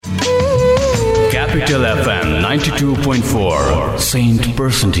Capital FM 92.4, Saint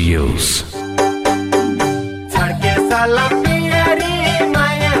Person to Use.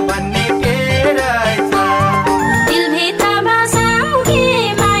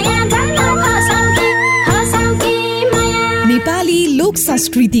 लोक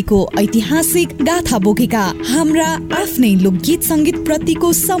संस्कृतिको ऐतिहासिक गाथा बोकेका हाम्रा आफ्नै लोकगीत संगीत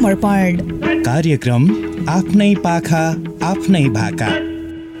प्रतिको समर्पण कार्यक्रम आफ्नै पाखा आफ्नै भाका।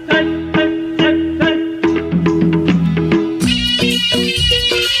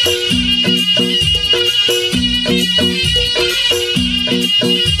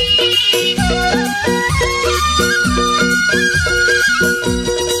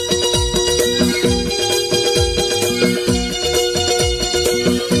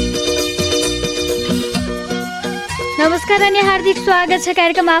 नमस्कार अनि हार्दिक स्वागत छ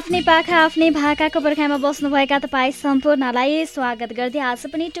कार्यक्रम आफ्नै पाखा आफ्नै भाकाको पर्खाइमा बस्नुभएका तपाईँ सम्पूर्णलाई स्वागत गर्दै आज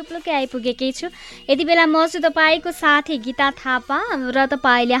पनि टुप्लुकै आइपुगेकै छु। यति बेला म छु तपाईँको साथी गीता थापा र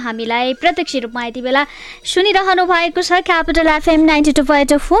तपाईँले हामीलाई प्रत्यक्ष रूपमा यति बेला सुनिरहनु भएको छ क्यापिटल एफएम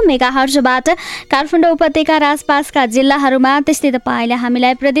 92.4 मेगाहर्जबाट काठमाडौँ उपत्यका र आसपासका जिल्लाहरूमा, त्यस्तै तपाईँले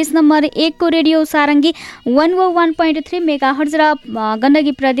हामीलाई प्रदेश नम्बर 1 को रेडियो सारङ्गी 101.3 मेगाहर्ज र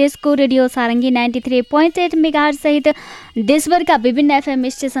गण्डकी प्रदेशको रेडियो सारङ्गी 93.8 मेगाहर्ज सहित देशभरका विभिन्न एफएम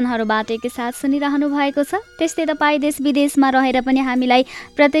स्टेसनहरूबाट एकैसाथ सुनिरहनु भएको छ। त्यस्तै तपाईँ देश विदेशमा रहेर पनि हामीलाई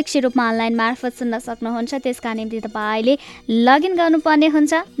प्रत्यक्ष रूपमा अनलाइन मार्फत सुन्न सक्नुहुन्छ। त्यसका निम्ति तपाईँले लगइन गर्नुपर्ने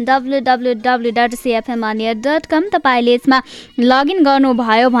हुन्छ www.cfmania.com। तपाईँले यसमा लगइन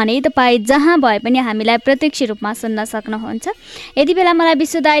गर्नुभयो भने तपाईँ जहाँ भए पनि हामीलाई प्रत्यक्ष रूपमा सुन्न सक्नुहुन्छ। यति बेला मलाई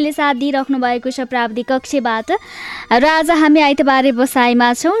विश्वदायले साथ दिइराख्नु भएको छ प्राविधिक कक्षबाट र आज हामी आइतबारे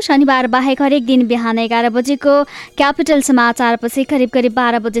बसाइमा छौँ। शनिबार बाहेक हरेक दिन बिहान 11 बजेको क्यापिटल समाचारपछि करिब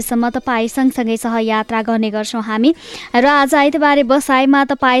 12 बजेसम्म तपाईँ सँगसँगै सहयात्रा गर्ने गर्छौँ हामी। र आज आइतबारे बसाइमा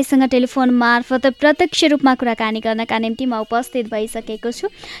तपाईँसँग टेलिफोन मार्फत प्रत्यक्ष रूपमा कुराकानी गर्नका निम्ति म उपस्थित भइसकेको छु।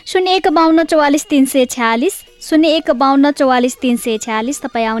 0152443346 0152443346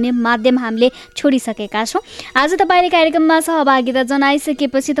 तपाईँ आउने माध्यम हामीले छोडिसकेका छौँ। आज तपाईँले कार्यक्रममा सहभागिता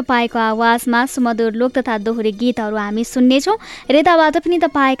जनाइसकेपछि तपाईँको आवाजमा सुमधुर लोक तथा दोहोरी गीतहरू हामी सुन्नेछौँ। रेताबाट पनि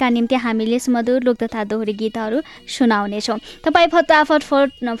तपाईँका निम्ति हामीले सुमधुर लोक तथा दोहोरी गीतहरू सुनाउनेछौँ। तपाईँ फटाफट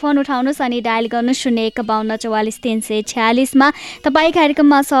फोन उठाउनुहोस् अनि डायल गर्नुहोस् 0152443346 मा। तपाईँ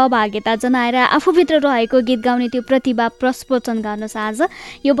कार्यक्रममा सहभागिता जनाएर आफूभित्र रहेको गीत गाउने त्यो प्रतिभा प्रस्फोटन गर्नुहोस्। आज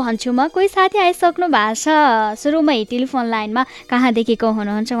यो भन्छु म। कोही साथी आइसक्नु भएको छ सुरुमै टेलिफोन लाइनमा, कहाँदेखि को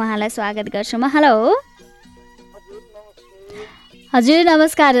हुनुहुन्छ उहाँलाई स्वागत गर्छु म। हेलो हजुर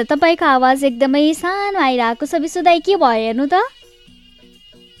नमस्कार। तपाईँको आवाज एकदमै सानो आइरहेको छ। विशुदाई के भयो हेर्नु त।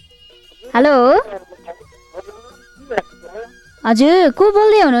 हेलो हजुर को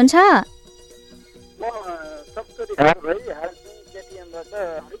बोल्दै हुनुहुन्छ?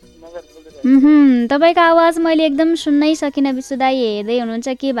 तपाईँको आवाज मैले एकदम सुन्नै सकिनँ। विशुदाई हेर्दै हुनुहुन्छ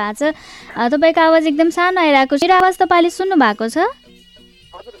के भएको छ? तपाईँको आवाज एकदम सानो आइरहेको छ। आवाज तपाईँले सुन्नु भएको छ?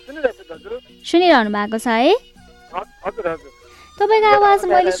 सुनिरहनु भएको छ है? तपाईँको आवाज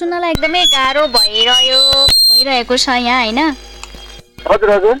मैले सुन्नलाई एकदमै गाह्रो भइरहेको छ यहाँ होइन?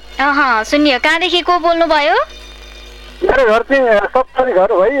 सुनियो। कहाँदेखि को बोल्नुभयो? मेरो घर चाहिँ सप्तरी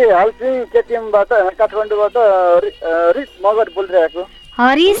घर हाल चाहिँ केटिएमबाट काठमाडौँबाट रित मगर बोलिरहेको।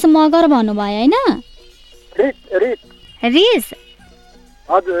 हरिश मगर भन्नुभयो होइन? रिस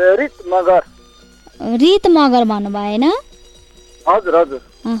हजुर रित मगर भन्नुभयो होइन? हजुर हजुर।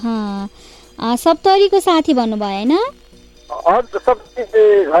 सप्तरीको साथी भन्नुभयो होइन? हजुर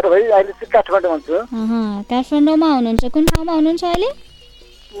सप्तरी घर अहिले चाहिँ काठमाडौँमा छु। काठमाडौँमा हुनुहुन्छ? कुन ठाउँमा हुनुहुन्छ अहिले?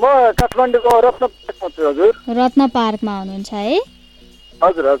 म काठमाडौँको रत्न पार्कमा छु। हजुर रत्न पार्कमा हुनुहुन्छ है?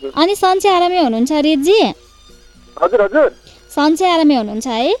 हजुर हजुर। अनि सन्चै आरामै हुनुहुन्छ रितजी? हजुर हजुर सन्चै आरामै हुनुहुन्छ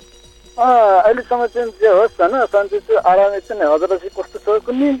है? अहिलेसम्म चाहिँ जे होस् होइन सन्चै छु आरामै छु नि। हजुरलाई चाहिँ कस्तो छ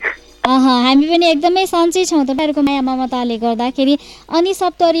कुनै? हामी पनि एकदमै सन्चै छौँ तपाईँहरूको माया ममताले गर्दाखेरि। अनि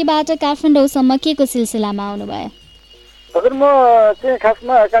सप्तरीबाट काठमाडौँसम्म के को सिलसिलामा आउनुभयो? हजुर म चाहिँ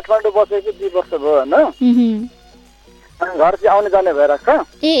खासमा काठमाडौँ बसेको 2 वर्ष भयो होइन। घर चाहिँ आउने जाने भइरहेको छ।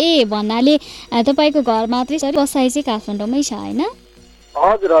 ए भन्नाले तपाईँको घर मात्रै छ, बसाइ चाहिँ काठमाडौँमै छ होइन?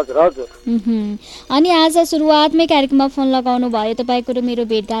 हजुर हजुर हजुर। अनि आज सुरुवातमै कार्यक्रममा फोन लगाउनु भयो, तपाईँको र मेरो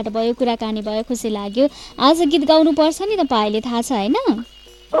भेटघाट भयो, कुराकानी भयो, खुसी लाग्यो। आज गीत गाउनु पर्छ नि तपाईँले, थाहा छ होइन?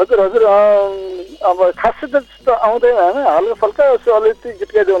 हजुर हजुर। अब खासै त आउँदैन होइन, हल्का फल्का अलिकति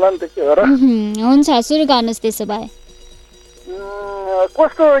गीत गाइदिउँ होला नि त के हो र। हुन्छ सुरु गर्नुहोस् त्यसो भए।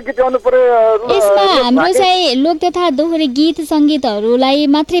 कस्तो गीत गाउनु पर्यो? यसमा हाम्रो चाहिँ लोक तथा दोहोरी गीत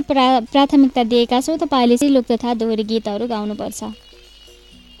सङ्गीतहरूलाई मात्रै प्राथमिकता दिएका छौँ। तपाईँले चाहिँ लोक तथा दोहोरी गीतहरू गाउनुपर्छ।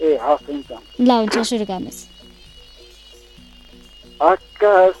 ए हस् हुन्छ। ल हुन्छ सुरु गर्नुहोस्।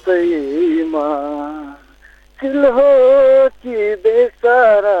 आकाशैमा चिल हो कि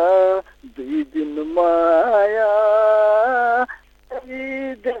बेसारा 2 दिन माया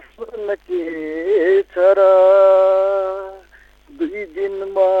देख्न के छ र 2 दिन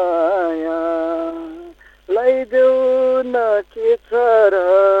माया लाइदेऊ न के छ र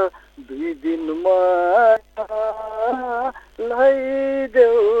 2 दिन माया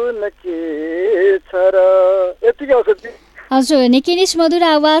लाइदेऊ न के छ र यतिकै आउँछ। हजुर निकै नै मधुर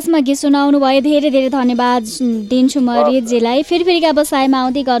आवाजमा गीत सुनाउनु भयो। धेरै धेरै धन्यवाद दिन्छु म रितजीलाई। फेरि बसाइमा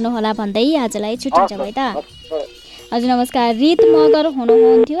आउँदै गर्नुहोला भन्दै आजलाई छुट्टिन्छ भयो त। हजुर नमस्कार, रित मगर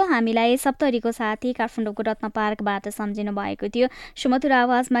हुनुहुन्थ्यो। हामीलाई सप्तरीको साथी काठमाडौँको रत्न पार्कबाट सम्झिनु भएको थियो। सुमधुर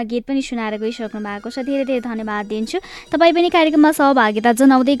आवाजमा गीत पनि सुनाएर गइसक्नु भएको छ। धेरै धेरै धन्यवाद दिन्छु। तपाईँ पनि कार्यक्रममा सहभागिता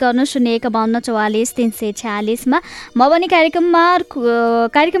जनाउँदै गर्नु 015144 346 म पनि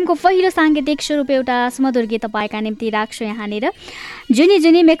कार्यक्रमको पहिलो साङ्गीतिक स्वरूप एउटा सुमधुर गीत तपाईँका निम्ति राख्छु यहाँनिर। जुनी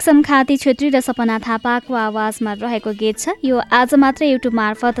जुनी मेक्सम खाती छेत्री र सपना थापाको आवाजमा रहेको गीत छ। यो आज मात्र युट्युब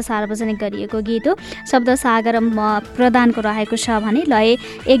मार्फत सार्वजनिक गरिएको गीत हो। शब्द सागर प्रदानको रहेको छ भने लय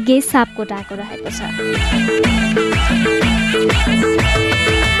एक गे सापकोटाको रहेको छ।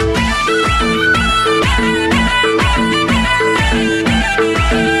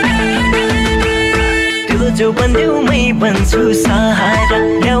 त्यो जो बन्देऊ मै बन्छु सहारा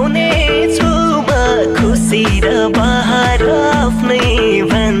ल्याउने छु म खुसी र बहार आफ्नै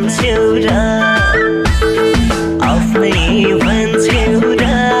भन्छौ र आफ्नै भन्छौ र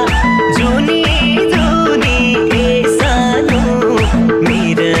जुनी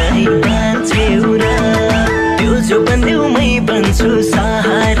बन्देऊ मै बन्छु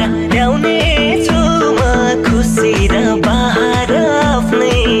सहारा ल्याउने छु म खुसी र बहार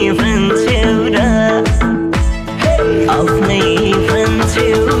आफ्नै भन्छौ र आफ्नै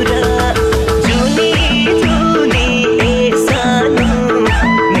भन्छौ र जुनी जुनी सानो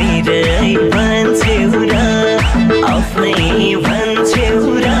मेरै भन्छौ र आफ्नै भन्छौ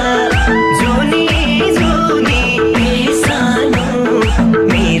र जुनी जुनी सानो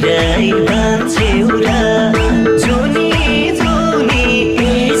मेरै भन्छौ र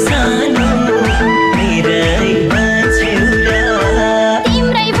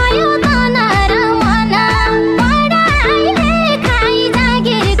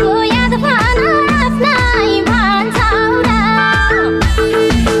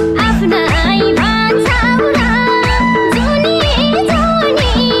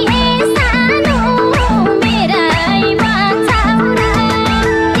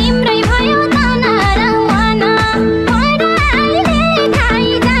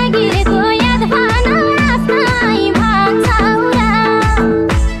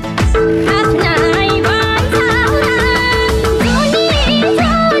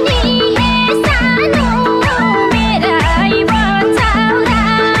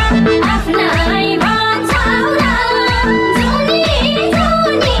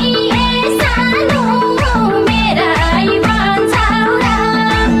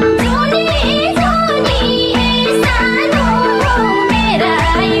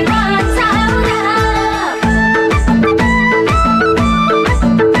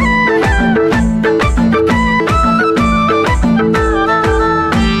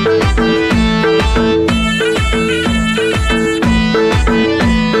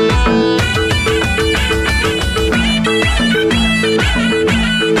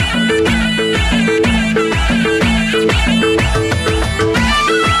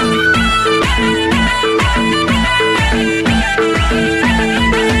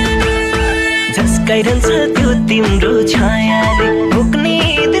रहन्छ त्यो तिम्रो छायाले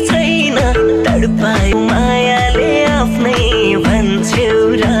मुक्नेद छैन तडपायो मायाले आफ्नै भन्छौ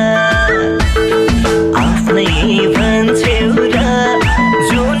र आफ्नै भन्छौ र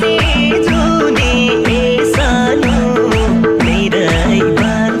जुनी जुनी सानो मेरै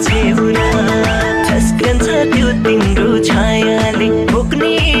भन्छौ र झस्कन्छ त्यो तिम्रो छायाले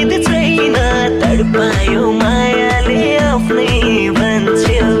मुक्नेद छैन तडपायो मायाले आफ्नै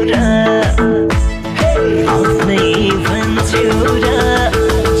भन्छौ र आफ्नै भन्छौ र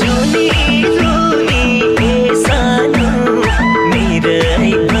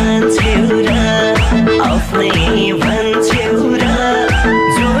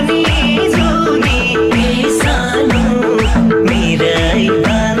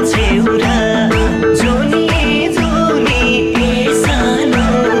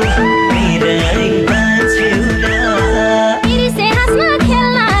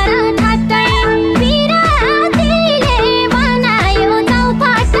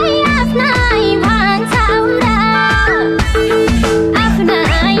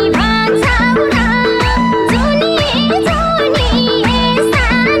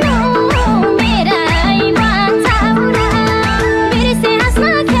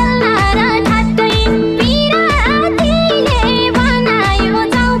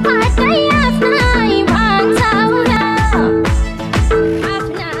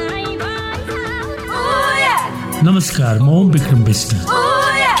नमस्कार, म विक्रम विष्ट।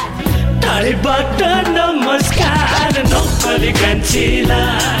 टाढेबाट नमस्कार नौकरी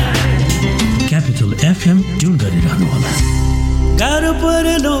कान्छीलाई। क्यापिटल एफएम ट्युन गरिरहनु होला। गाह्रो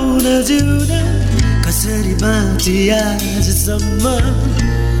परेन जिउन कसरी बाँची आजसम्म,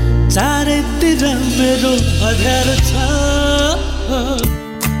 चारैतिर मेरो अँध्यारो छ।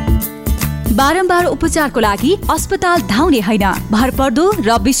 बारम्बार उपचारको लागि अस्पताल धाउने होइन, भरपर्दो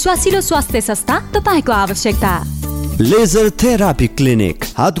र विश्वासिलो स्वास्थ्य संस्था तपाईँको आवश्यकता। Laser therapy clinic.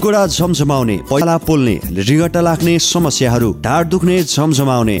 हात गोडा झमझमाउने, पैला पोल्ने, रिगटा लाग्ने समस्याहरू, ढाड दुख्ने,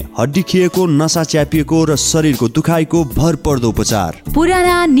 झमझमाउने, हड्डी खिएको, नसा च्यापिएको र शरीरको दुखाइको भरपर्दो उपचार।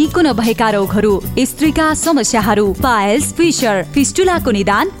 पुराना निको नभएका रोगहरू, स्त्रीका समस्याहरू, पाइल्स, फिशर, फिस्टुलाको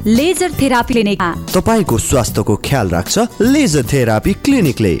निदान लेजर थेरापी क्लिनिकमा। तपाईँको स्वास्थ्यको ख्याल राख्छ लेजर थेरापी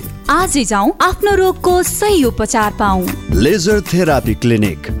क्लिनिकले। आजै जाउँ, आफ्नो रोगको सही उपचार पाऊ। Laser therapy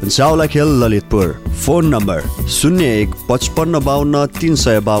clinic, Jawalakhel, Lalitpur. Phone number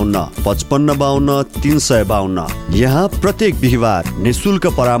 01-5552-352 5552-352। यहाँ प्रत्येक बिहिबार निशुल्क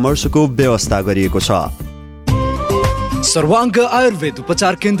परामर्शको व्यवस्था गरिएको छ। सर्वाङ्ग आयुर्वेद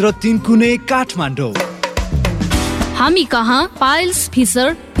उपचार केन्द्र 3 कुने, काठमाडौँ। हामी कहाँ पाइल्स,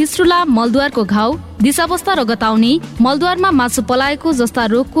 फिसर, फिस्टुला, मलद्वारको घाउ, दिशावस्था र गताउने, मलद्वारमा मासु पलाएको जस्ता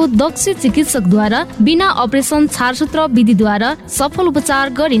रोगको दक्ष चिकित्सकद्वारा बिना अपरेसन छारसूत्र विधिद्वारा सफल उपचार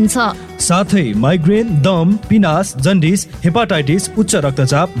गरिन्छ। साथै माइग्रेन, दम, पिनास, जन्डिस, हेपाटाइटिस, उच्च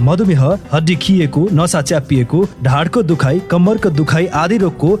रक्तचाप, मधुमेह, हड्डी खिएको, नसा च्यापिएको, ढाडको दुखाइ, कम्मरको दुखाइ आदि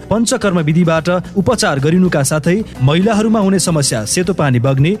रोगको पञ्चकर्म विधिबाट उपचार गरिनुका साथै महिलाहरूमा हुने समस्या, सेतो पानी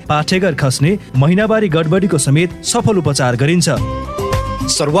बग्ने, पाठेघर खस्ने, महिनावारी गडबडीको समेत सफल उपचार गरिन्छ।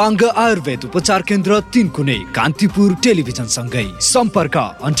 सर्वाङ्ग आयुर्वेद उपचार केन्द्र 3 कुने, कान्तिपुर। टेलिभिजन सँगै सम्पर्क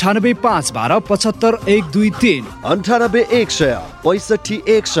 98-512 75-123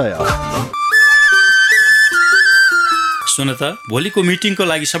 98-100-65-100। सुन त, भोलिको मिटिङको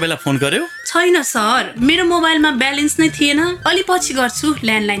लागि सबैलाई फोन गर्यो? छैन सर, मेरो मोबाइलमा ब्यालेन्स नै थिएन। अलि पछि गर्छु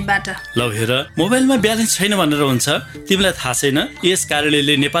ल्यान्डलाइनबाट। ल हेर, मोबाइलमा ब्यालेन्स छैन भनेर हुन्छ? तिमीलाई थाहा छैन यस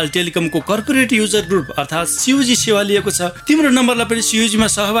कार्यालयले नेपाल टेलिकमको कर्पोरेट युजर ग्रुप अर्थात् सीयूजी सेवा लिएको छ। तिम्रो नम्बरलाई पनि सीयूजीमा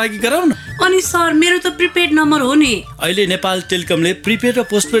सहभागी गराउन। अनि सर, मेरो त प्रिपेड नम्बर हो नि। अहिले नेपाल टेलिकमले प्रिपेड र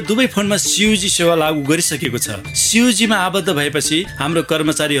पोस्टपेड दुवै फोनमा सीयूजी सेवा लागू गरिसकेको छ। सीयूजीमा आबद्ध भएपछि हाम्रो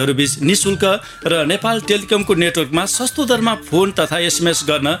कर्मचारीहरू बीच निशुल्क र नेपाल टेलिकमको नेटवर्कमा सस्तो दरमा फोन तथा एसएमएस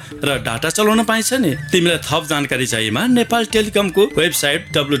गर्न र डाटा चलाउन पाइन्छ नि। तिमीलाई थप जानकारी चाहिएमा नेपाल टेलिकमको वेबसाइट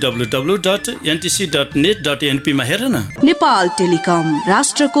www.ntc.net.np मा हेर न। नेपाल टेलिकम,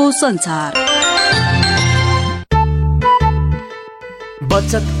 राष्ट्रको संचार।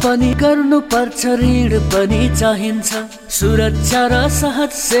 बचत पनि गर्नु पर्छ, ऋण पनि चाहिन्छ, सुरक्षा र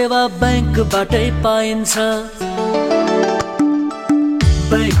सहज सेवा बैंकबाटै पाइन्छ।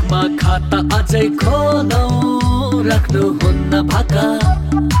 बैंकमा खाता अझै खोलौ, राख्नुहुन्न भाका,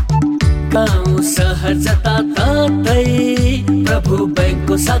 गाउँ सहर जताततै प्रभु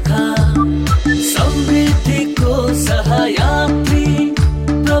बैंकको शाखा, समृद्धिको सहयात्री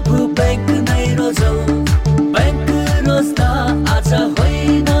प्रभु बैंक नै रोजौ। बैंक रोज्दा आज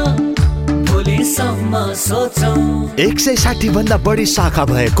होइन भोलिसम्म सोचौ। 160 भन्दा बढी शाखा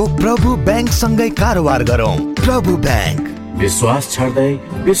भएको प्रभु बैंक सँगै कारोबार गरौँ। प्रभु बैंक, विश्वास छाड्दै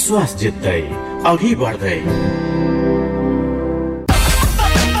विश्वास जित्दै अघि बढ्दै।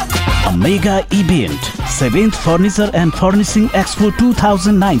 Mega event 7th Furniture and Furnishing Expo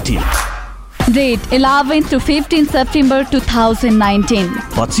 2019. Date 11 to 15 September 2019.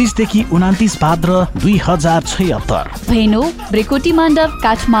 25 देखि 29 भाद्र 2076. Venue ब्रिकोटी मण्डप,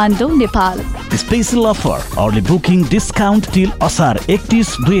 Kathmandu, Nepal. Special offer, early booking discount till Asar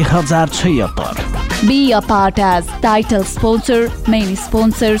 31 2076. Be a part as title sponsor, main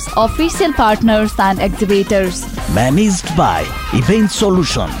sponsors, official partners and exhibitors. Managed by Event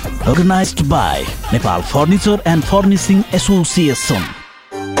Solution. Organized by Nepal Furniture and Furnishing Association.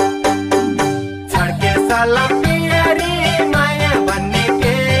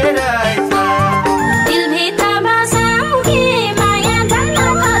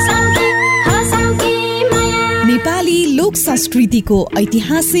 Nepali लोक संस्कृतिको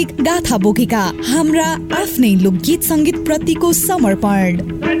ऐतिहासिक गाथा बोकेका हाम्रा आफ्नै लोकगीत संगीत प्रतिको समर्पण।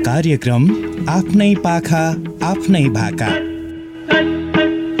 कार्यक्रम आफ्नै पाखा आफ्नै भाका।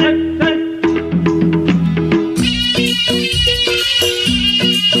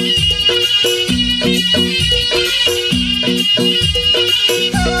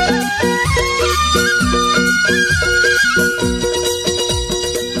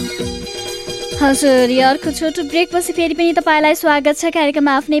 हजुर, अर्को छोटो ब्रेकपछि फेरि पनि तपाईँलाई स्वागत छ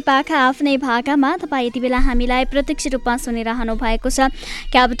कार्यक्रममा आफ्नै पाखा आफ्नै भाकामा। तपाईँ यति बेला हामीलाई प्रत्यक्ष रूपमा सुनिरहनु भएको छ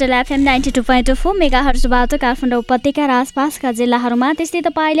क्यापिटल एफएम 92.4 मेगाहर्जबाट काठमाडौँ उपत्यका र आसपासका जिल्लाहरूमा। त्यस्तै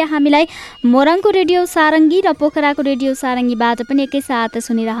तपाईँले हामीलाई मोरङको रेडियो सारङ्गी र पोखराको रेडियो सारङ्गीबाट पनि एकैसाथ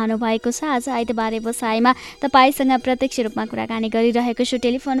सुनिरहनु भएको छ। आज आइतबार व्यवसायमा तपाईँसँग प्रत्यक्ष रूपमा कुराकानी गरिरहेको छु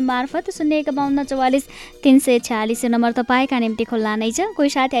टेलिफोन मार्फत 0152 346 नम्बर तपाईँका निम्ति खुल्ला नै छ।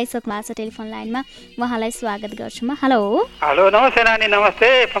 कोही साथी आइसक्नु भएको छ टेलिफोन लाइनमा, उहाँलाई स्वागत गर्छु म। हेलो हेलो, नमस्ते नानी।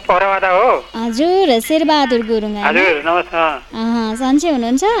 नमस्ते, पोखराबाट हो। हजुर, शेरबहादुर गुरुङ। हजुर नमस्ते। सन्चै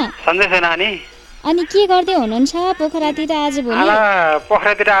हुनुहुन्छ? सन्चै छ नानी। अनि के गर्दै हुनुहुन्छ पोखरातिर आज भोलि?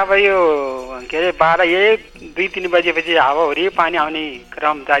 पोखरातिर अब यो के अरे 12-1-2-3 बजेपछि हावाहुरी पानी आउने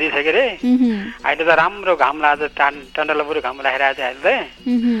क्रम जारी छ के अरे। अहिले त राम्रो घाम लाग्छ, टन्डलपुर घाम लागिरहेको छ अहिले त।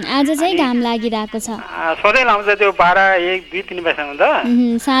 आज चाहिँ घाम लागिरहेको छ। सधैँ लाउँछ त्यो 12-1-2-3 बजेसम्म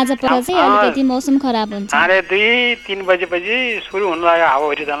त। साँझ पख चाहिँ अलिकति मौसम खराब हुन्छ। 2-3 बजेपछि सुरु हुन लाग्यो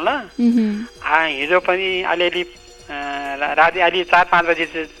हावाहुरी चल्न। हिजो पनि अलिअलि राति अलि 4-5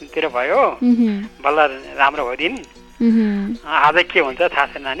 बजीतिर भयो, बल्ल राम्रो हो दिन। आज के हुन्छ थाहा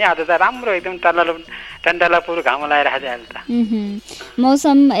छैन नानी। आज त राम्रो एकदम टन्डलापुर घाम लगाइरहेको छ अहिले त।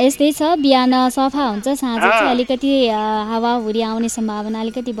 मौसम यस्तै छ, बिहान सफा हुन्छ, साँझ चाहिँ अलिकति हावाहुरी आउने सम्भावना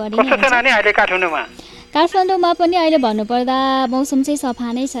अलिकति बढी नै छ नानी। अहिले काठमाडौँमा पनि अहिले भन्नुपर्दा मौसम चाहिँ सफा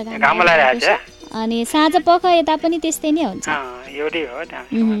नै छ, घाम लगाइरहेको छ। अनि साँझ पख यता पनि त्यस्तै नै हुन्छ। एउटै हो।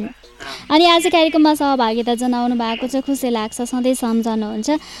 अनि आज कार्यक्रममा सहभागिता जनाउनु भएको छ, खुसी लाग्छ। सधैँ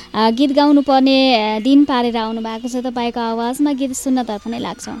सम्झनुहुन्छ, गीत गाउनु पर्ने दिन पारेर आउनु भएको छ। तपाईँको आवाजमा गीत सुन्नतर्फ नै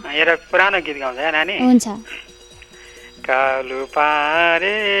लाग्छ। एउटा पुरानो गीत गाउँछ नानी। हुन्छ। कालु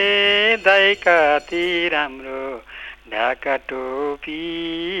पारे दाइ कति राम्रो, ढाका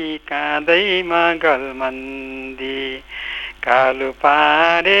टोपी काँदैमा गलमन्दी। कालु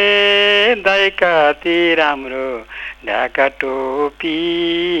पारे दाइ कति राम्रो, ढाका टोपी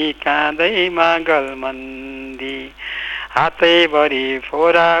काँदैमा गलमन्दी। हातैभरि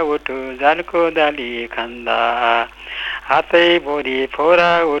फोरा उठो जालको दाली खन्दा, हातैभरि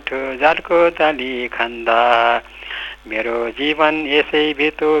फोरा उठो जालको दाली खन्दा। मेरो जीवन यसै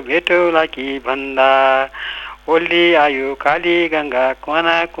भेटौला कि भन्दा, ओली आयो काली गङ्गा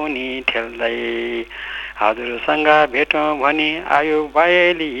कुना कुनी ठेल्दै। हजुरसँग भेटौँ भनी आयो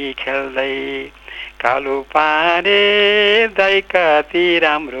बायली खेल्दै। कालो पारे दाइ कति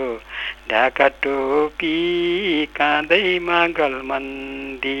राम्रो, ढाका टोपी काँदैमा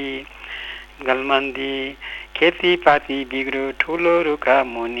गलमन्दी। गलमन्दी खेतीपाती बिग्रो ठुलो रुखा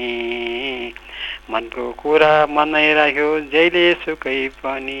मुनि, मनको कुरा मनै राख्यो जहिले सुकै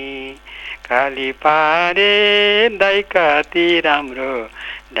पनि। काली पारे दाइ कति राम्रो,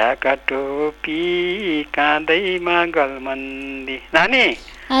 ढाका टोपी काँदैमा गलमन्दी। नानी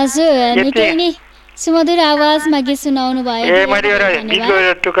हजुर, निकै नै सुमधुर आवाजमा गीत सुनाउनु भयो। मैले एउटा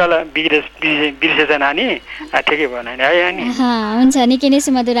गीतको टुक्का बिर्सेछ नानी, ठिकै भयो नानी है नानी। हुन्छ, निकै नै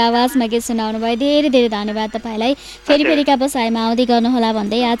सुमधुर आवाजमा गीत सुनाउनु भयो। धेरै धेरै धन्यवाद तपाईँलाई। फेरिका बसाइमा आउँदै गर्नुहोला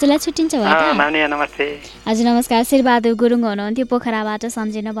भन्दै आजलाई छुट्टिन्छ भयो त। नमस्ते। हजुर नमस्कार। शेरबहादुर गुरुङ हुनुहुन्थ्यो, पोखराबाट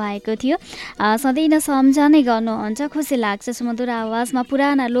सम्झिनु भएको थियो। सधैँ नै सम्झनै गर्नुहुन्छ, खुसी लाग्छ। सुमधुर आवाजमा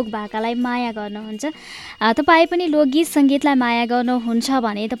पुराना लोक भाकालाई माया गर्नुहुन्छ। तपाईँ पनि लोकगीत सङ्गीतलाई माया गर्नुहुन्छ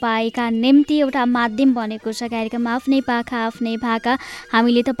भने तपाईँका निम्ति एउटा माध्यम बनेको छ कार्यक्रम आफ्नै पाखा आफ्नै भाका।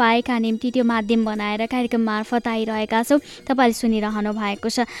 हामीले तपाईँका निम्ति त्यो माध्यम बनाएर कार्यक्रम मार्फत आइरहेका छौँ, तपाईँले सुनिरहनु भएको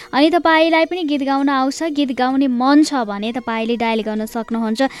छ। अनि तपाईँलाई पनि गीत गाउन आउँछ, गीत गाउने मन छ भने तपाईँले डायल गर्न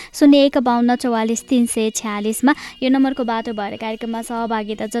सक्नुहुन्छ 0152443346 मा। यो नम्बरको बाटो भएर कार्यक्रममा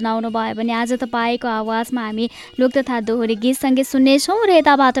सहभागिता जनाउनु भयो भने आज तपाईँको आवाजमा हामी लोक तथा दोहोरी गीत सङ्गीत सुन्नेछौँ र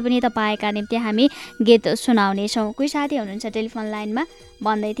यताबाट पनि तपाईँका निम्ति हामी गीत सुनाउनेछौँ। कोही साथी हुनुहुन्छ टेलिफोन लाइनमा,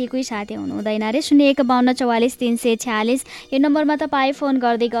 भन्दै थिए कोही साथी हुनुहुँदैन रे। 0152443346 यो नम्बरमा तपाईँ फोन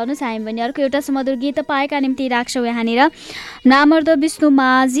गर्दै गर्नुहोस्। हामी पनि अर्को एउटा सुमधुर गीत तपाईँका निम्ति राख्छौँ यहाँनिर। नामर्द विष्णु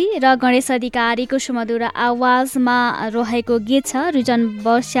माझी र गणेश अधिकारीको सुमधुर आवाजमा रहेको गीत छ। रुजन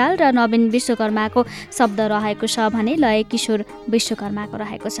बस्याल र नवीन विश्वकर्माको शब्द रहेको छ भने लय किशोर विश्वकर्माको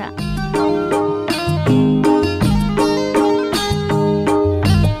रहेको छ।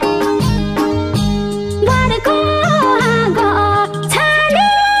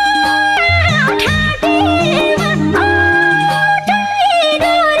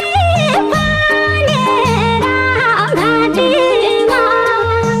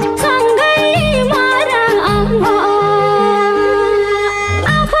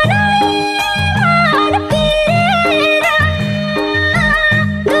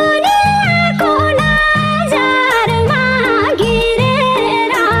 दुनियाँको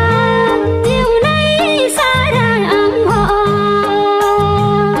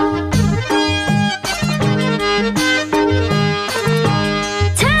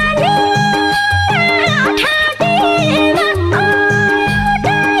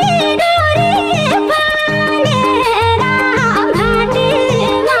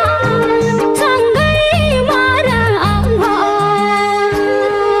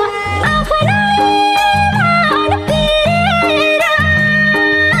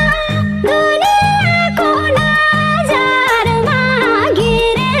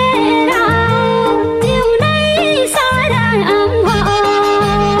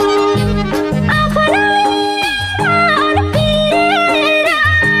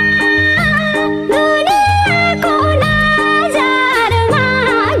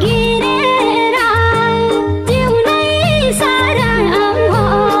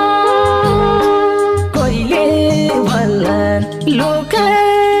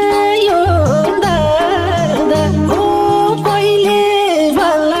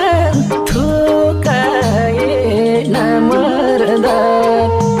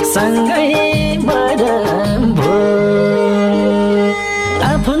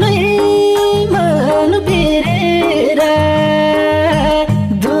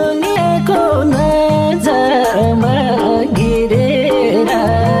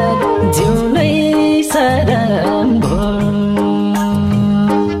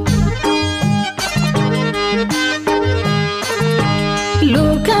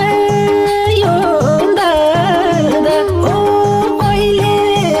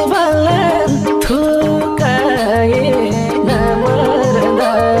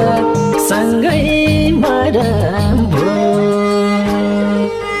आराम भो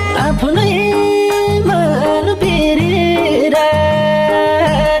आफ्नै मन पेरेर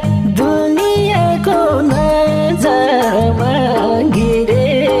दुनियाँको नजरमा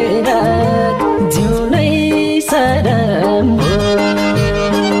गिरेर जिउनै सराम भो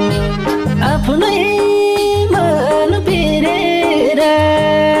आफ्नै मन पेरेर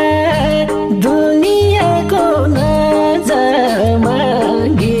दुनियाँको नजरमा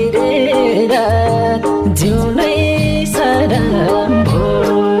गिरेर जिउनै सराम भो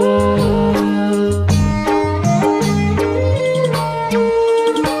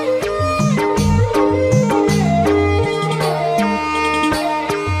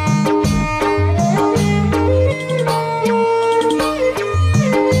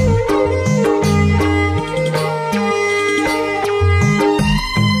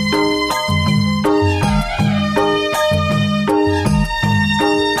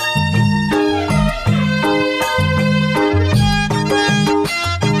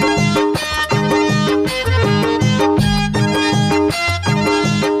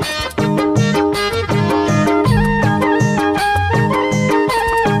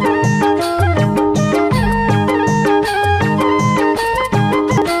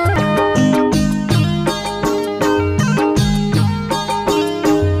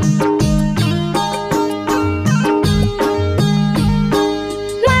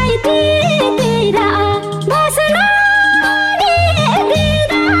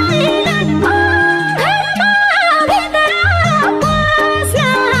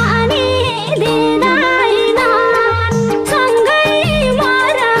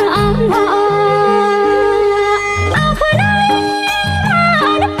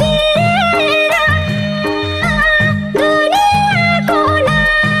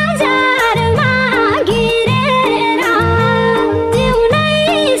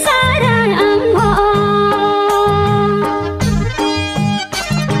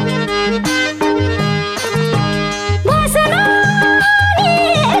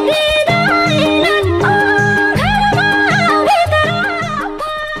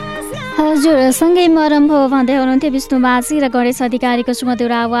सँगै मरम हो भन्दै हुनुहुन्थ्यो विष्णु माझी र गणेश अधिकारीको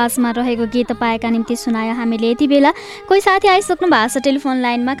सुमधुर आवाजमा रहेको गीत तपाईँका निम्ति सुनायो हामीले। यति बेला कोही साथी आइसक्नु भएको छ टेलिफोन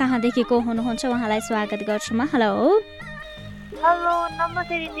लाइनमा, कहाँदेखि को हुनुहुन्छ उहाँलाई स्वागत गर्छु म। हेलो हेलो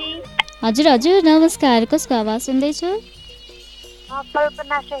नमस्ते दिदी। हजुर हजुर नमस्कार, कसको आवाज सुन्दैछु?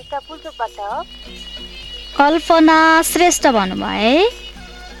 कल्पना श्रेष्ठ पुल्चोकबाट। कल्पना श्रेष्ठ भन्नुभयो है?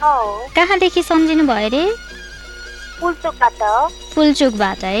 कहाँदेखि सम्झिनु भयो रे? पुल्चोकबाट।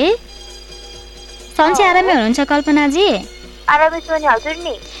 पुल्चोकबाट है? सन्चै आरामै हुनुहुन्छ कल्पनाजी? आरामै छु नि, हजुर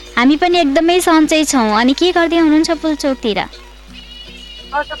नि? हामी पनि एकदमै सन्चै छौँ। अनि के गर्दै हुनुहुन्छ पुल्चोकतिर?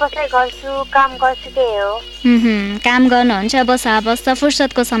 बसाइ गर्छु, काम गर्छु, त्यही हो। काम गर्नुहुन्छ, बसा बस्दा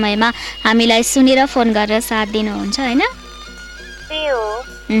फुर्सदको समयमा हामीलाई सुनेर फोन गरेर साथ दिनुहुन्छ हैन? त्यही हो।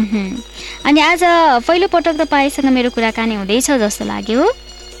 अनि आज पहिलो पटक तपाईसँग मेरो कुराकानी हुँदैछ जस्तो लाग्यो।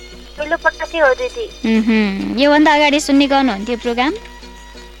 पहिलो पटकै हो दिदी। योभन्दा अगाडि सुन्ने गर्नुहुन्थ्यो प्रोग्राम?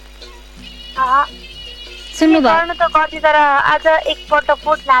 सुन्नुभयो? गर्नु त गर्छु, तर आज एकपल्ट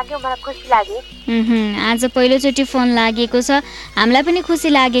फोन लाग्यो, मलाई खुसी लाग्यो। आज पहिलोचोटि फोन लागेको छ, हामीलाई पनि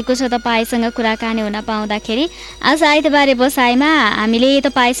खुसी लागेको छ तपाईँसँग कुराकानी हुन पाउँदाखेरि। आज आइतबारे बसाइमा हामीले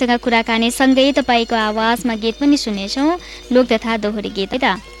तपाईँसँग कुराकानी सँगै तपाईँको आवाजमा गीत पनि सुनेछौँ, लोक तथा दोहोरी गीत है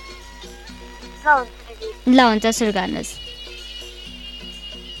त? ल हुन्छ, सुरु गर्नुहोस्।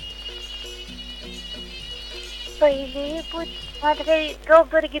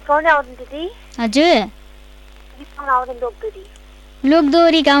 हजुर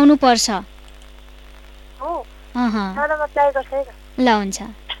लोकदोहोरी गाउनु पर्छ। ल हुन्छ।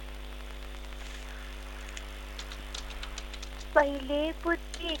 पहिले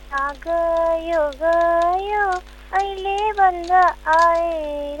पुच्ची कहाँ गयो गयो, अहिले बल्ल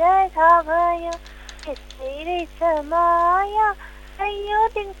आएर थाहा भयो, यस्तै रहेछ माया, यो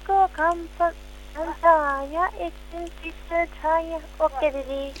दिनको घाम छाया, एकदिन चिसो छाया। ओके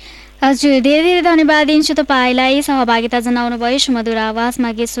दिदी। हजुर, धेरै धेरै धन्यवाद दिन्छु तपाईँलाई सहभागिता जनाउनु भयो, सुमधुर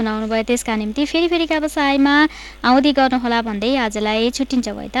आवाजमा गीत सुनाउनु भयो, त्यसका निम्ति फेरि फेरिका बसाइमा आउँदै गर्नुहोला भन्दै आजलाई छुट्टिन्छ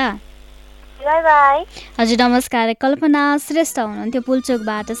भयो त। By by. हजुर नमस्कार, कल्पना श्रेष्ठ हुनुहुन्थ्यो,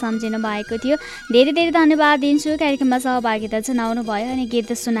 पुल्चोकबाट सम्झिनु भएको थियो। धेरै धेरै धन्यवाद दिन्छु, कार्यक्रममा सहभागिता जनाउनु भयो अनि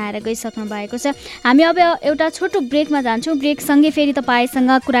गीत सुनाएर गइसक्नु भएको छ। हामी अब एउटा छोटो ब्रेकमा जान्छौँ, ब्रेकसँगै फेरि तपाईँसँग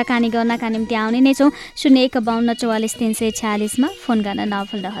कुराकानी गर्नका निम्ति आउने नै छौँ। 0152443346 फोन गर्न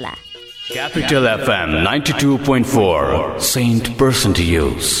नभुल्नुहोला। Capital FM 92.4 Saint Person to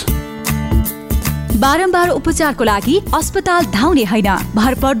Use. बारम्बार उपचारको लागि अस्पताल धाउने होइन,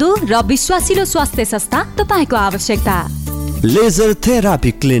 भरपर्दो र विश्वासिलो स्वास्थ्य संस्था तपाईँको आवश्यकता। लेजर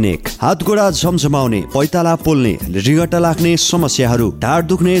थेरापी क्लिनिक हातगोडा झमझमाउने, पैताला पोल्ने, रिगटा लाग्ने समस्याहरू, ढाड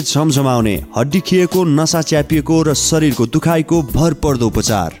दुख्ने, झमझमाउने, हड्डी खिएको, नसा च्यापिएको र शरीरको दुखाइको भरपर्दो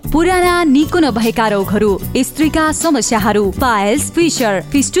उपचार। पुराना निको नभएका रोगहरू, स्त्रीका समस्याहरू, पाइल्स, फिशर,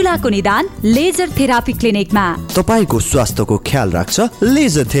 फिस्टुलाको निदान लेजर थेरापी क्लिनिकमा। तपाईको स्वास्थ्यको ख्याल राख्छ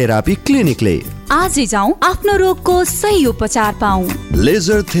लेजर थेरापी क्लिनिकले। आजै जाउँ आफ्नो रोगको सही उपचार पाऊ।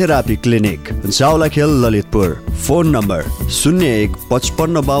 Laser therapy clinic, Jawalakhel, Lalitpur. Phone number 01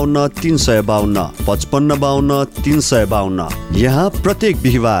 55 52 352 55 52 352। यहाँ प्रत्येक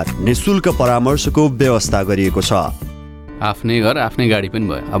बिहिबार निशुल्क परामर्शको व्यवस्था गरिएको छ। आफ्नै घर आफ्नै गाडी पनि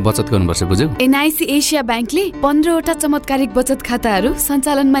भयो, अब बचत गर्नुपर्छ, बुझ्यौ? एनआइसी एसिया ब्याङ्कले 15वटा चमत्कारिक बचत खाताहरू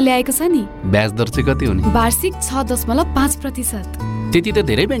सञ्चालनमा ल्याएको छ नि। ब्याज दर चाहिँ कति हुने? वार्षिक 6.5%। त्यति त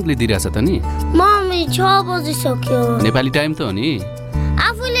धेरै ब्याङ्कले दिइरहेछ त नि। मम्मी 6 बजिसक्यो। नेपाली टाइम त हो नि।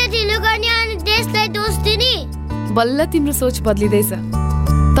 आफूले ढिलो गर्ने अनि देशलाई दोष दिने। बल्ल तिम्रो सोच बदलिँदैछ।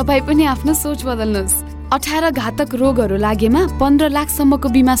 तपाईँ पनि आफ्नो सोच बदल्नुहोस्। 18 घातक रोगहरू लागेमा 15 लाखसम्मको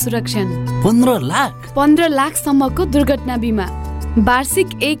बिमा सुरक्षण। 15 लाख? 15 लाखसम्मको दुर्घटना बिमा। वार्षिक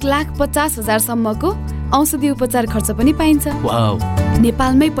 1,50,000 सम्मको औषधि उपचार खर्च पनि पाइन्छ। वाउ।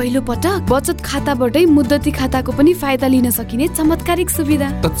 नेपालमै पहिलो पटक बचत खाताबाटै मुद्दती खाताको पनि फाइदा लिन सकिने चमत्कारिक सुविधा।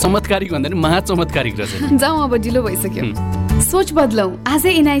 त चमत्कारिक भन्दा नि महा चमत्कारिक रहेछ। जाउँ, अब ढिलो भइसक्यो। सोच बदलौं।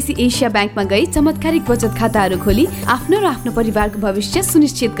 आजै एनआइसी एसिया ब्याङ्कमा गई चमत्कारिक बचत खाताहरू खोली आफ्नो र आफ्नो परिवारको भविष्य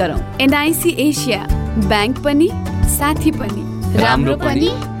सुनिश्चित गरौँ। एनआइसी एसिया, ब्याङ्क पनि साथी पनि राम्रो पनि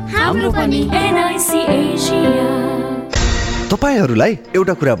हाम्रो पनि। NIC Asia. तपाईहरूलाई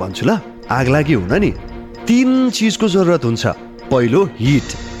एउटा कुरा भन्छु ल, आगलागी हुन नि 3 चीजको जरुरत हुन्छ। पहिलो हिट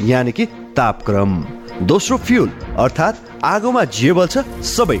यानी कि तापक्रम, दोस्रो फ्युल अर्थात् आगोमा जे बल्छ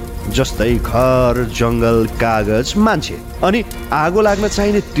सबै, जस्तै घर, जंगल, कागज, मान्छे। अनि आगो लाग्न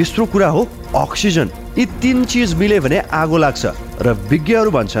चाहिने तेस्रो कुरा हो अक्सिजन। यी 3 चीज मिले भने आगो लाग्छ र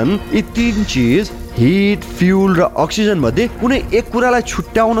विज्ञहरू भन्छन् यी 3 चीज हिट, फ्युल र अक्सिजन मध्ये कुनै एक कुरालाई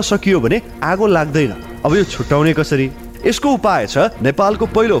छुट्याउन सकियो भने आगो लाग्दैन। अब यो छुट्याउने कसरी? यसको उपाय छ नेपालको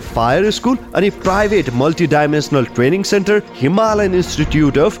पहिलो फायर स्कुल अनि private multi dimensional training centre Himalayan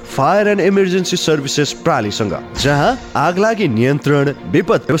institute of fire and emergency services प्रालीसँग, जहाँ आगलागी नियन्त्रण,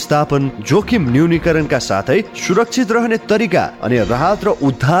 विपद व्यवस्थापन, जोखिम न्यूनीकरणका साथै सुरक्षित रहने तरिका अनि राहत र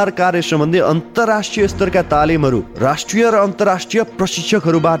उद्धार कार्य सम्बन्धी अन्तर्राष्ट्रिय स्तरका तालिमहरू राष्ट्रिय र अन्तर्राष्ट्रिय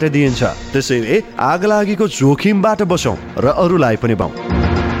प्रशिक्षकहरूबाट दिइन्छ। त्यसैले आगलागीको जोखिमबाट बचौं र अरूलाई पनि बाँचौं।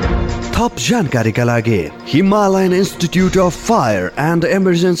 थप जानकारीका लागि Himalayan institute of fire and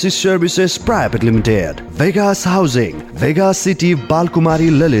emergency services private limited, Vegas housing, Vegas city, Balkumari,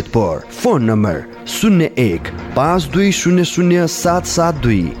 Lalitpur. Phone number 01 5200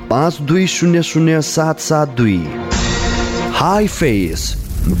 772 5200 772। High face,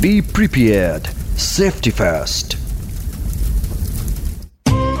 be prepared, safety first.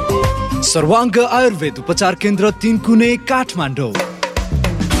 सर्वाङ्ग आयुर्वेद उपचार केन्द्र 3 कुने, काठमाडौँ।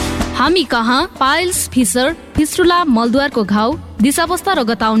 हामी कहाँ पाइल्स, फिसर, फिस्टुला, मलद्वारको घाउ, दिशावस्था र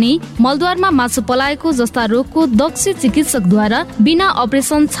गताउने, मलद्वारमा मासु पलाएको जस्ता रोगको दक्ष चिकित्सकद्वारा बिना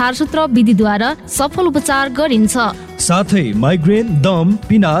अपरेसन छारसूत्र विधिद्वारा सफल उपचार गरिन्छ। साथै माइग्रेन, दम,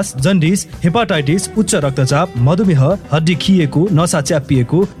 पिनास, जन्डिस, हेपाटाइटिस, उच्च रक्तचाप, मधुमेह, हड्डी खिएको, नसा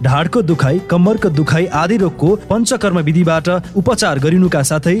च्यापिएको, ढाडको दुखाइ, कम्मरको दुखाइ आदि रोगको पञ्चकर्म विधिबाट उपचार गरिनुका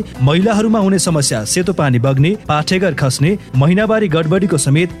साथै महिलाहरूमा हुने समस्या, सेतो पानी बग्ने, पाठेघर खस्ने, महिनावारी गडबडीको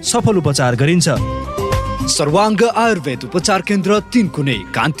समेत सफल उपचार गरिन्छ। सर्वाङ्ग आयुर्वेद उपचार केन्द्र 3 कुने,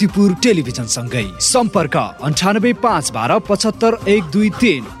 कान्तिपुर टेलिभिजन सँगै। सम्पर्क 98 512 75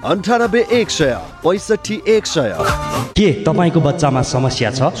 123 98 100 65 100। के तपाईको बच्चामा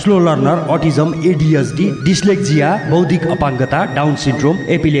समस्या छ? Slow learner, autism, ADHD, dyslexia, बौद्धिक अपाङ्गता, डाउन सिन्ड्रोम,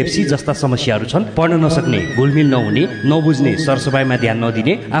 एपिलेप्सी जस्ता समस्याहरू छन्? पढ्न नसक्ने, घुलमिल नहुने, नबुझ्ने, सरसफाइमा ध्यान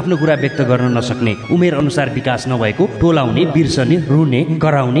नदिने, आफ्नो कुरा व्यक्त गर्न नसक्ने, उमेर अनुसार विकास नभएको, टोलाउने, बिर्सने, रुने,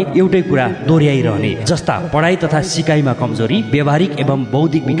 कराउने, एउटै कुरा दोहोर्याइरहने जस्ता पढाइ तथा सिकाइमा कमजोरी, व्यावहारिक एवं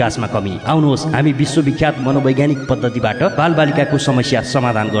बौद्धिक विकासमा कमी। आउनुहोस्, हामी विश्वविख्यात मनोवैज्ञानिक पद्धतिबाट बालबालिकाको समस्या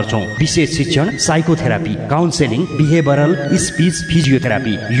समाधान गर्छौं। विशेष शिक्षण, psychotherapy, counselling, behavioural speech,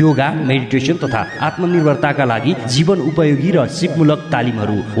 physiotherapy, yoga, meditation तथा आत्मनिर्भरताका लागि जीवन उपयोगी र सिपमूलक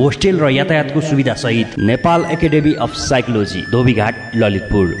तालिमहरू, होस्टेल र यातायातको सुविधा सहित Nepal academy of psychology, Dhobighat,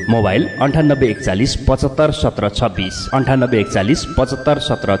 Lalitpur. Mobile 9841 75 17 26 9841 75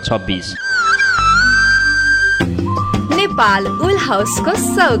 17 26। Nepal wool हाउसको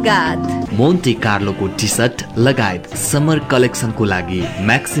सौगात मोन्टे कार्लोको टी सर्ट लगायत समर कलेक्सनको लागि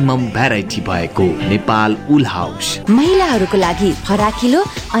म्याक्सिमम भेराइटी भएको नेपाल उल हाउस। महिलाहरूको लागि फराकिलो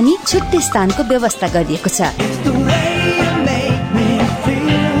अनि छुट्टै स्थानको व्यवस्था गरिएको छ।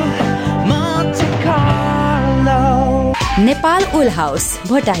 नेपाल उल हाउस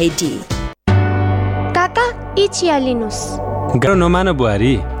भोटाहेटी। काका यी चिया लिनुस्। गाह्रो नमान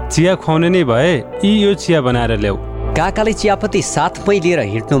बुहारी, चिया खुवाउने नै भए यो चिया बनाएर ल्याऊ। काकाले चियापत्ती साथमै लिएर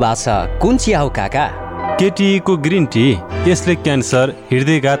हिँड्नु भएको छ। कुन चिया हो काका? केटीको ग्रिन टी। यसले क्यान्सर,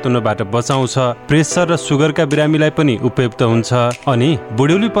 हृदयघात हुनबाट बचाउँछ, प्रेसर र सुगरका बिरामीलाई पनि उपयुक्त हुन्छ अनि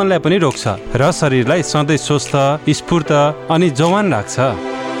बुढ्यौलीपनलाई पनि रोक्छ र शरीरलाई सधैँ स्वस्थ, स्फूर्त अनि जवान राख्छ।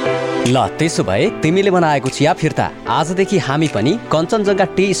 ल त्यसो भए तिमीले बनाएको चिया फिर्ता आजदेखि हामी पनि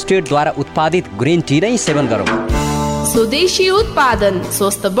कञ्चनजङ्घा टी स्टेटद्वारा उत्पादित ग्रिन टी नै सेवन गरौँ। स्वदेशी उत्पादन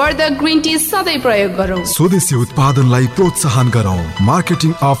स्वस्थ वर्धक ग्रिन टी सधैँ प्रयोग गरौँ। स्वदेशी उत्पादनलाई प्रोत्साहन गरौँ।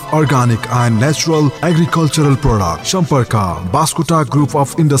 Marketing of organic and natural agricultural product. सम्पर्क Baskota group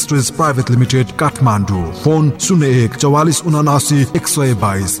of industries private limited, Kathmandu. Phone 01 44 79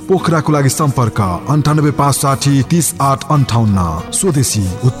 122। पोखराको लागि सम्पर्क 98 560 30 8 58। स्वदेशी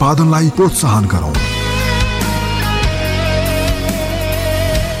उत्पादनलाई प्रोत्साहन गरौँ।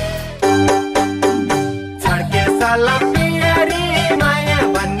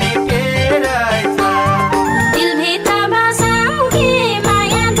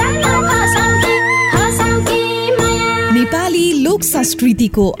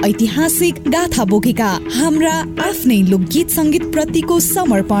 संस्कृतिको ऐतिहासिक गाथा बोकेका हाम्रा आफ्नै लोकगीत संगीत प्रतिको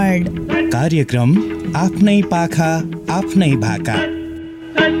समर्पण। कार्यक्रम आफ्नै पाखा आफ्नै भाका।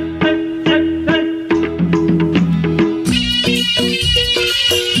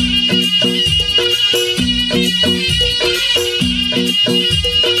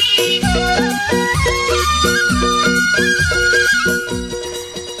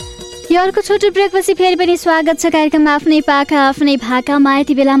 अर्को छोटो ब्रेकपछि फेरि पनि स्वागत छ कार्यक्रममा आफ्नै पाखा आफ्नै भाकामा।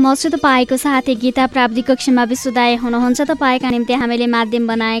 यति बेला म छु तपाईँको साथी गीता। प्राविधिक कक्षमा विश्वदाय हुनुहुन्छ। तपाईँका निम्ति हामीले माध्यम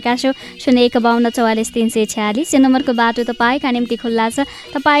बनाएका छौँ 0152444346। यो नम्बरको बाटो तपाईँका निम्ति खुल्ला छ।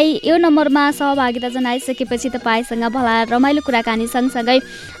 तपाईँ यो नम्बरमा सहभागिता जनाइसकेपछि तपाईँसँग भला रमाइलो कुराकानी सँगसँगै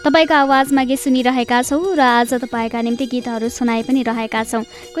तपाईँको आवाजमा गीत सुनिरहेका छौँ र आज तपाईँका निम्ति गीतहरू सुनाइ पनि रहेका छौँ।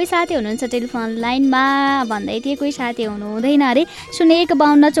 कोही साथी हुनुहुन्छ टेलिफोन लाइनमा भन्दै थिए, कोही साथी हुनुहुँदैन अरे।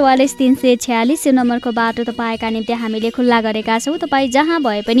 0152444346 यो नम्बरको बाटो तपाईँका निम्ति हामीले खुल्ला गरेका छौँ। तपाईँ जहाँ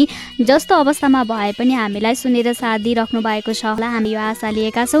भए पनि जस्तो अवस्थामा भए पनि हामीलाई सुनेर साथ दिइराख्नु भएको छ होला, हामी यो आशा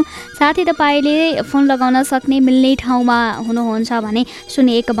लिएका छौँ। साथै तपाईँले फोन लगाउन सक्ने मिल्ने ठाउँमा हुनुहुन्छ भने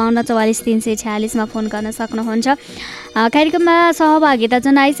 0152444346 मा फोन गर्न सक्नुहुन्छ। कार्यक्रममा सहभागिता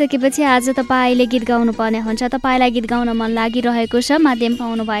जनाइसकेपछि आज तपाईँले गीत गाउनु पर्ने हुन्छ। तपाईँलाई गीत गाउन मन लागिरहेको छ, माध्यम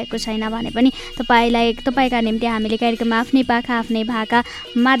पाउनु भएको छैन भने पनि तपाईँका निम्ति हामीले कार्यक्रममा आफ्नै पाखा आफ्नै भाका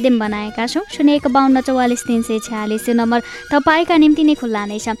माध्यम बनाएका छौँ। 0152444346 यो नम्बर तपाईँका निम्ति नै खुल्ला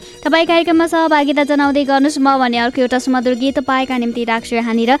नै छ। तपाईँ कार्यक्रममा सहभागिता जनाउँदै गर्नुहोस्। म भने अर्को एउटा सुमधुर गीत तपाईँका निम्ति राख्छु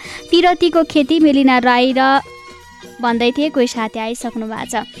यहाँनिर। पिरतीको खेती मेलिना राई र भन्दै थिए कोही साथी आइसक्नु भएको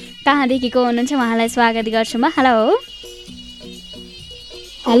छ। कहाँदेखिको हुनुहुन्छ उहाँलाई स्वागत गर्छु म। हेलो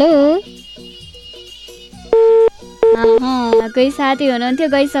हेलो, कोही साथी हुनुहुन्थ्यो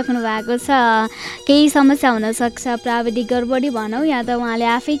गइसक्नु भएको छ। केही समस्या हुनसक्छ, प्राविधिक गडबडी भनौँ या त उहाँले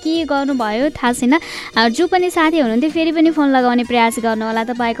आफै के गर्नुभयो थाहा छैन। जो पनि साथी हुनुहुन्थ्यो फेरि पनि फोन लगाउने प्रयास गर्नु होला,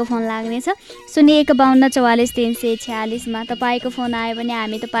 तपाईँको फोन लाग्नेछ। 0152444346 मा तपाईँको फोन आयो भने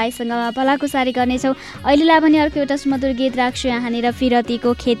हामी तपाईँसँग भलाकुसारी गर्नेछौँ। अहिलेलाई पनि अर्को एउटा सुमधुर गीत राख्छु यहाँनिर।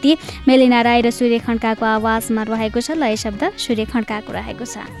 फिरतीको खेती मेलिना राई र सूर्य खड्काको आवाजमा रहेको छ। लय शब्द सूर्य खड्काको रहेको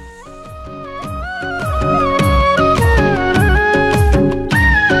छ।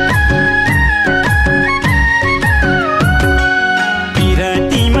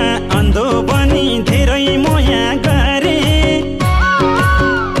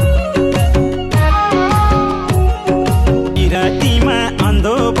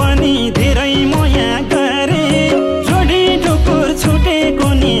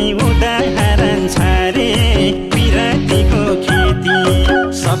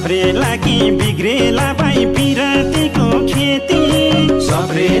 बिग्रेला भाइ पिरातीको खेती,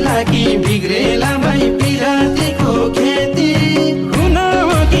 सबरेला कि बिग्रेला भाइ पिरातीको खेती। हुन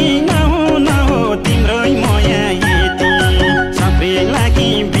हो कि नहुन हो तिम्रै माया यति, सबरेला कि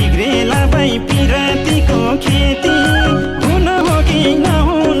बिग्रेला भाइ पिरातीको खेती। हुन हो कि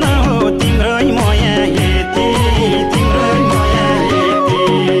नहुन हो तिम्रै माया यति, तिम्रै माया यति।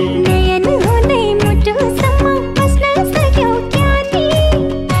 नयन हुँदै मुटुसम्म बस्न सक्यौ क्या नि?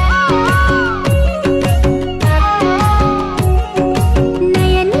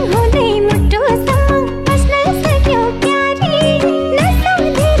 नयन हुँदै मुटुसम्म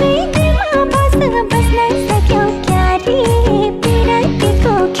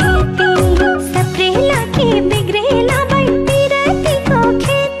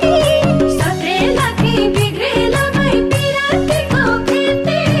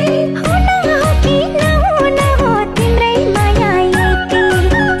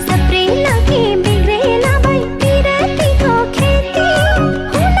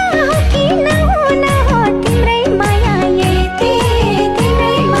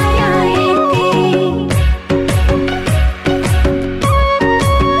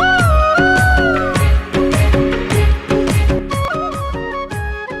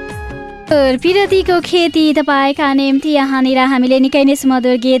पिरतीको खेती तपाईँका निम्ति यहाँनिर हामीले निकै नै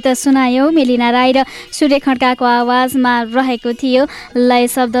सुमधुर गीत सुनायौँ। मेलिना राई र सूर्य खड्काको आवाजमा रहेको थियो, लय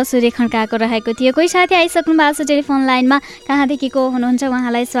शब्द सूर्य खड्काको रहेको थियो। कोही साथी आइसक्नु भएको छ टेलिफोन लाइनमा, कहाँदेखि को हुनुहुन्छ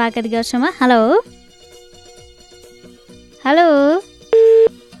उहाँलाई स्वागत गर्छु म। हेलो हेलो,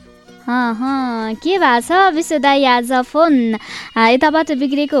 के भएको छ विश्व दाई? आज फोन यताबाट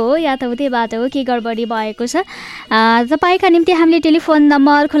बिग्रेको हो या त उतैबाट हो, के गडबडी भएको छ? तपाईँका निम्ति हामीले टेलिफोन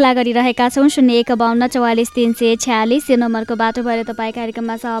नम्बर खुल्ला गरिरहेका छौँ 0152444346। यो नम्बरको बाटो भएर तपाईँ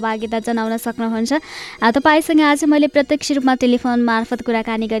कार्यक्रममा सहभागिता जनाउन सक्नुहुन्छ। तपाईँसँग आज मैले प्रत्यक्ष रूपमा टेलिफोन मार्फत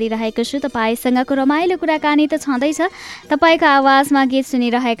कुराकानी गरिरहेको छु। तपाईँसँगको रमाइलो कुराकानी त छँदैछ, तपाईँको आवाजमा गीत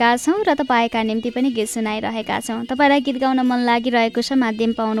सुनिरहेका छौँ र तपाईँका निम्ति पनि गीत सुनाइरहेका छौँ। तपाईँलाई गीत गाउन मन लागिरहेको छ,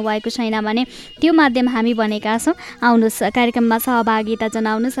 माध्यम पाउनु भएको छैन भने त्यो माध्यम हामी बनेका छौँ। आउनुहोस्, कार्यक्रममा सहभागिता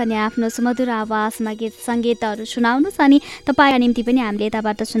जनाउनुहोस् अनि आफ्नो सुमधुर आवाजमा गीत सङ्गीतहरू सुनाउनुहोस् अनि तपाईँका निम्ति पनि हामीले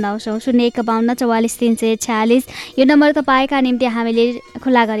यताबाट सुनाउँछौँ। 0152444346 यो नम्बर तपाईँका निम्ति हामीले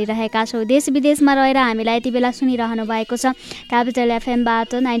खुल्ला गरिरहेका छौँ। देश विदेशमा रहेर हामीलाई यति बेला सुनिरहनु भएको छ क्यापिटल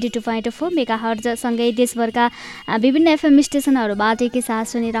एफएमबाट 92.4 मेगाहर्ज सँगै देशभरका विभिन्न एफएम स्टेसनहरूबाट एकैसाथ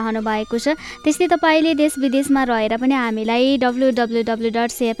सुनिरहनु भएको छ। त्यस्तै तपाईँले देश विदेशमा रहेर पनि हामीलाई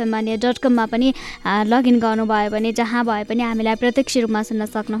www.cfmmania.com मा पनि लगइन गर्नुभयो भने जहाँ भए पनि हामीलाई प्रत्यक्ष रूपमा सुन्न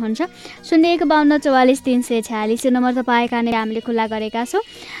सक्नुहुन्छ। 0152444346 यो नम्बर तपाईँका निम्ति हामीले खुल्ला गरेका छौँ।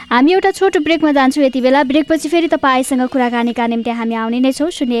 हामी एउटा छोटो ब्रेकमा जान्छौँ यति बेला। ब्रेकपछि फेरि तपाईँसँग कुराकानीका निम्ति हामी आउने नै छौँ।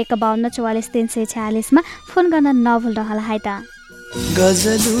 0152444346 मा फोन गर्न नभुल्नुहोला है त।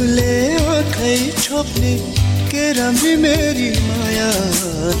 गजलुले आँखै छोप्ने के राम्री मेरी माया।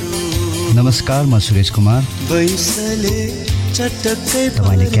 नमस्कार, म सुरेश कुमार।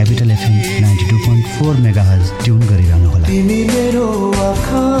 तपाईँले क्यापिटल एफएम 92.4 मेगाहर्ज ट्युन गरिरहनु होला। तिमी मेरो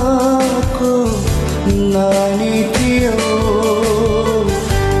आँखाको नानी थियो,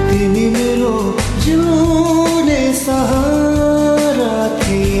 तिमी मेरो जिउने सहारा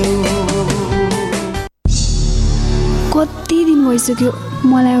थियो। कति दिन भइसक्यो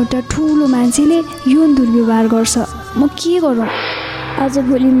मलाई एउटा ठुलो मान्छेले यौन दुर्व्यवहार गर्छ। म के गरौँ?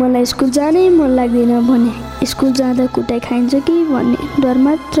 आजभोलि मलाई स्कुल जानै मन लाग्दैन भने स्कुल जाँदा कुटाइ खाइन्छ कि भन्ने डर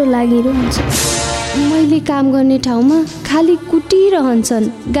मात्र लागिरहन्छ। मैले काम गर्ने ठाउँमा खालि कुटिरहन्छन्,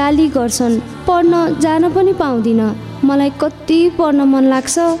 गाली गर्छन्, पढ्न जान पनि पाउँदिन। मलाई कति पढ्न मन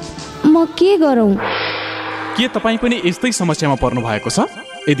लाग्छ, म के गरौँ? के तपाईँ पनि यस्तै समस्यामा पर्नु भएको छ?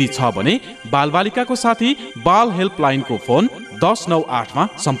 यदि छ भने बालबालिकाको साथी बाल हेल्पलाइनको फोन 1098 मा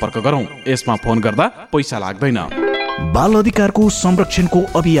सम्पर्क गरौँ। यसमा फोन गर्दा पैसा लाग्दैन। बाल अधिकारको संरक्षणको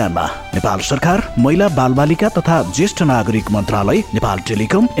अभियानमा नेपाल सरकार, महिला बालबालिका तथा ज्येष्ठ नागरिक मन्त्रालय, नेपाल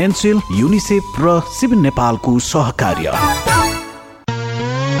टेलिकम, एनसेल, युनिसेफ र सिभिल नेपालको सहकार्य।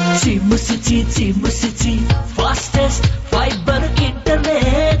 फास्टेस्ट फाइबर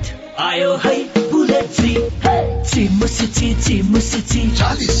इन्टरनेट आयो है बुलेट जी।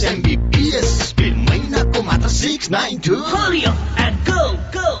 40 Mbps स्पिड महिनाको मात्र 692। Hurry up and go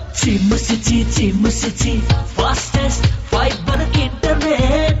go। चिमुसिची fastest fibre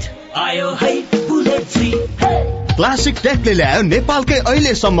internet आयो है बुलेट जी। क्लासिक टेकले ल्यायो नेपालकै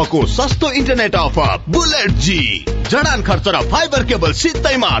अहिलेसम्मको सस्तो इन्टरनेट अफर बुलेट जी। जडान खर्च र फाइबर केबल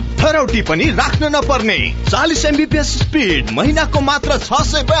सित्तैमा, थरौटी पनि राख्न नपर्ने। 40 Mbps स्पिड महिनाको मात्र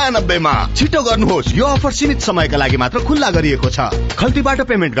 692 मा। छिटो गर्नुहोस्, यो अफर सीमित समयका लागि मात्र खुल्ला गरिएको छ। खल्तीबाट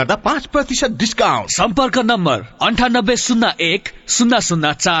पेमेन्ट गर्दा 5% डिस्काउन्ट। सम्पर्क नम्बर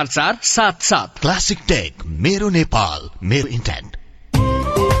 9801004477। क्लासिक टेक, मेरो नेपाल मेरो इन्टेन्ट।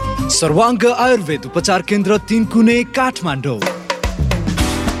 सर्वाङ्ग आयुर्वेद उपचार केन्द्र 3 कुने काठमाडौँ।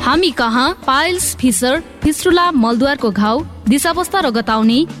 हामी कहाँ पाइल्स, फिसर, फिस्टुला, मलद्वारको घाउ, दिशावस्था र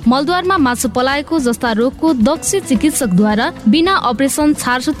गताउने, मलद्वारमा मासु पलाएको जस्ता रोगको दक्ष चिकित्सकद्वारा बिना अपरेसन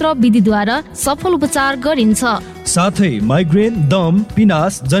छारसूत्र विधिद्वारा सफल उपचार गरिन्छ। साथै माइग्रेन, दम,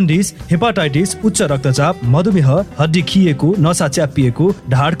 पिनास, जन्डिस, हेपाटाइटिस, उच्च रक्तचाप, मधुमेह, हड्डी खिएको, नसा च्यापिएको,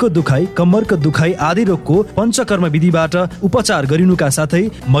 ढाडको दुखाइ, कम्मरको दुखाइ आदि रोगको पञ्चकर्म विधिबाट उपचार गरिनुका साथै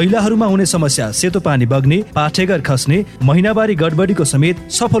महिलाहरूमा हुने समस्या सेतो पानी बग्ने, पाठेघर खस्ने, महिनावारी गडबडीको समेत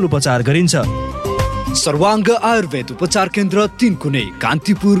सफल उपचार गरिन्छ। सर्वाङ्ग आयुर्वेद उपचार केन्द्र 3 कुने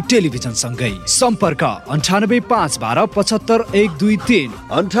कान्तिपुर टेलिभिजन सँगै। सम्पर्क 9851275123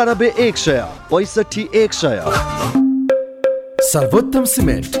 9816055100। सर्वोत्तम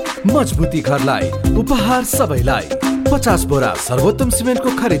सिमेन्ट, मजबुती घरलाई उपहार सबैलाई। 50 बोरा सर्वोत्तम सिमेन्टको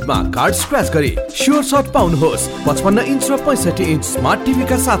खरिदमा कार्ड स्क्रैच गरी स्योर सर्ट पाउनुहोस्। 55 इन्च र 65 इन्च स्मार्ट टिभी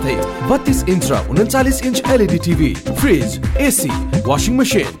का साथै 32 इन्च र 39 inch LED TV, fridge, AC, washing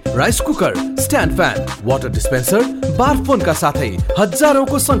machine, rice cooker, stand fan, water dispenser, बार फोन का साथै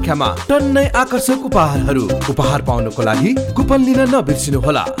हजारौंको संख्यामा टन्नै आकर्षक उपहारहरू। उपहार पाउनको लागि कुपन लिन नबिर्सिनु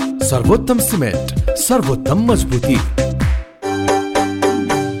होला। सर्वोत्तम सिमेन्ट, सर्वोत्तम मजबुती।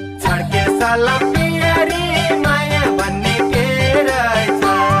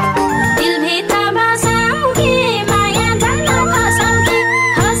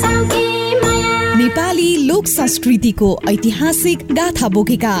 नेपाली लोक संस्कृतिको ऐतिहासिक गाथा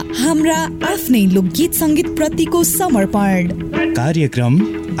बोकेका हाम्रा आफ्नै लोकगीत सङ्गीत प्रतिको समर्पण कार्यक्रम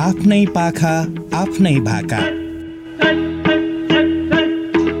आफ्नै पाखा आफ्नै भाका।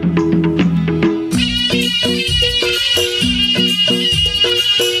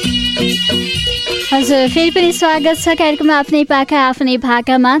 हजुर, फेरि पनि स्वागत छ कार्यक्रममा आफ्नै पाखा आफ्नै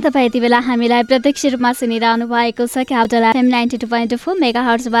भाकामा। तपाईँ यति बेला हामीलाई प्रत्यक्ष रूपमा सुनिरहनु भएको छ क्यापिटल एफएम 92.4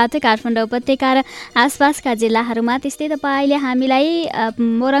 मेगाहर्जबाट काठमाडौँ उपत्यका र आसपासका जिल्लाहरूमा। त्यस्तै तपाईँले हामीलाई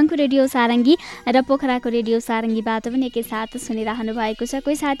मोरङको रेडियो सारङ्गी र पोखराको रेडियो सारङ्गीबाट पनि एकैसाथ सुनिरहनु भएको छ।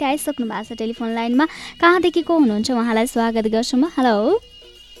 कोही साथी आइसक्नु भएको छ टेलिफोन लाइनमा, कहाँदेखि को हुनुहुन्छ उहाँलाई स्वागत गर्छु म। हेलो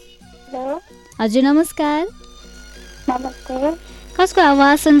हजुर, नमस्कार। कसको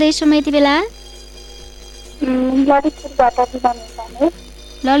आवाज सुन्दैछु म यति बेला? ललितपुरबाट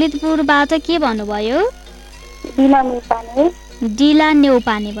के भन्नुभयो? डिला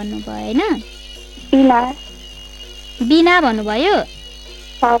नेउपाने भन्नुभयो होइन? बिना भन्नुभयो?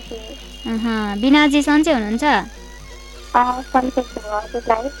 बिनाजी सन्चै हुनुहुन्छ?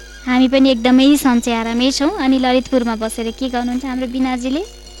 हामी पनि एकदमै सन्चै आरामै छौँ। अनि ललितपुरमा बसेर के गर्नुहुन्छ हाम्रो बिनाजीले?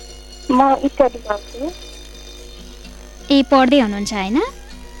 ए, पढ्दै हुनुहुन्छ होइन?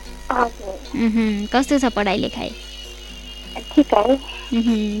 कस्तो छ पढाइ लेखाइ?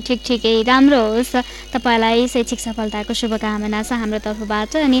 ठिकै, राम्रो होस्। तपाईँलाई शैक्षिक सफलताको शुभकामना छ हाम्रो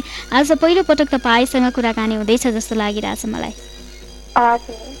तर्फबाट। अनि आज पहिलो पटक तपाईँसँग कुराकानी हुँदैछ जस्तो लागिरहेछ मलाई।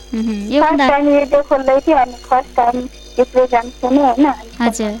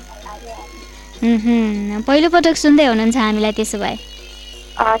 हजुर, पहिलो पटक सुन्दै हुनुहुन्छ हामीलाई, त्यसो भए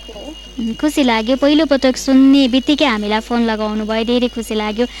खुसी लाग्यो। पहिलो पटक सुन्ने बित्तिकै हामीलाई फोन लगाउनु भयो, धेरै खुसी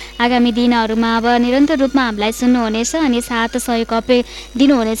लाग्यो। आगामी दिनहरूमा अब निरन्तर रूपमा हामीलाई सुन्नुहुनेछ अनि साथ सहयोग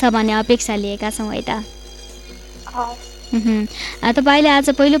दिनुहुनेछ भन्ने अपेक्षा लिएका छौँ है त। तपाईँले आज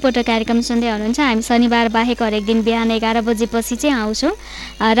पहिलो पटक कार्यक्रम सुन्दै हुनुहुन्छ। हामी शनिबार बाहेक हरेक दिन बिहान 11 बजेपछि चाहिँ आउँछौँ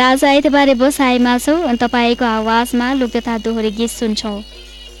र आज आइतबारे बसाइमा छौँ। तपाईँको आवाजमा लोक तथा दोहोरी गीत सुन्छौँ।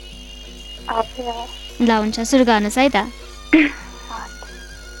 ल हुन्छ, सुरु गर्नुहोस् है त।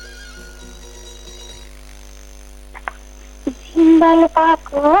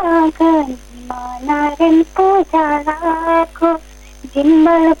 जिम्बलपाको आँगनमा नारायण पूजाको,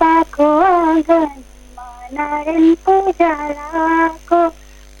 जिम्बलपाको आँगनमा नारायण पूजाको,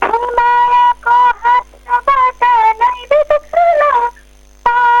 फुलमायाको हातबाट नैवेद्य फुल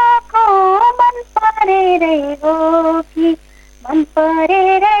पाको, मन परेरै हो कि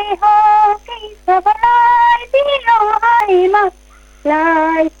सबलाई दिलो हाइमा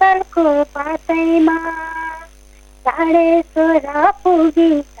लाई सरको पातैमा, 16.5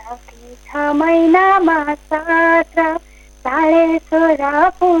 पुगिसके 6 महिनामा 17, 16.5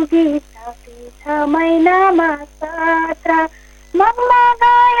 पुगिसके 6 महिनामा 17, मनमा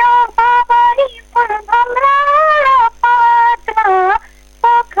गयो बाबरी फुल भम्रा पात्र,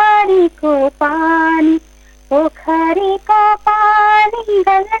 पोखरीको पानी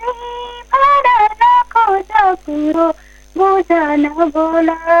गल्ने भाडा नखोज कुरो बुझ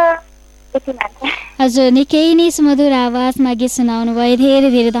नबोला। हजुर, निकै नै सुमधुर आवाजमा गीत सुनाउनु भयो। धेरै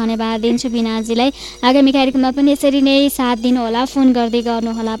धेरै धन्यवाद दिन्छु बिनाजीलाई। आगामी कार्यक्रममा पनि यसरी नै साथ दिनुहोला, फोन गर्दै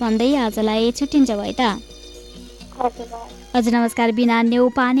गर्नुहोला भन्दै आजलाई छुट्टिन्छौँ है त। हजुर, नमस्कार। बिना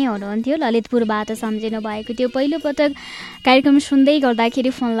नेउपाने हुनुहुन्थ्यो, ललितपुरबाट सम्झिनु भएको थियो। पहिलो पटक कार्यक्रम सुन्दै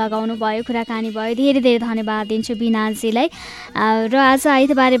गर्दाखेरि फोन लगाउनु भयो, कुराकानी भयो। धेरै धेरै धन्यवाद दिन्छु बिनाजीलाई। र आज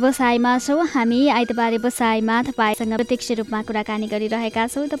आइतबारे बसाइमा छौँ हामी। आइतबारे बसाइमा तपाईँसँग प्रत्यक्ष रूपमा कुराकानी गरिरहेका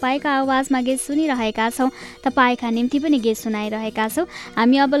छौँ। तपाईँको आवाजमा गीत सुनिरहेका छौँ, तपाईँका निम्ति पनि गीत सुनाइरहेका छौँ।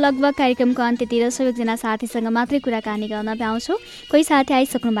 हामी अब लगभग कार्यक्रमको अन्त्यतिर छौँ। एकजना साथीसँग मात्रै कुराकानी गर्न पाउँछौँ। कोही साथी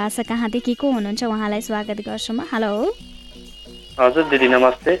आइसक्नु भएको छ, कहाँदेखि को हुनुहुन्छ उहाँलाई स्वागत गर्छु म। हेलो हजुर दिदी,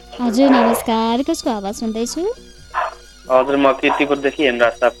 नमस्ते। हजुर, नमस्कार। कसको आवाज सुन्दैछु? हजुर, म कीर्तिपुरदेखि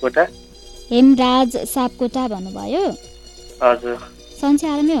हेमराज सापकोटा। हेमराज सापकोटा भन्नुभयो? हजुर। सन्चै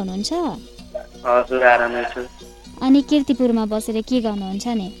आरामै हुनुहुन्छ? हजुर, आरामै छु। अनि कीर्तिपुरमा बसेर के गर्नुहुन्छ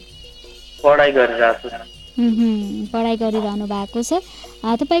नि? पढाइ गरिरहेको छु। पढाइ गरिरहनु भएको छ।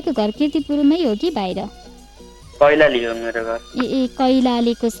 तपाईँको घर कीर्तिपुरमै हो कि बाहिर? कैलाली हो मेरो घर। ए,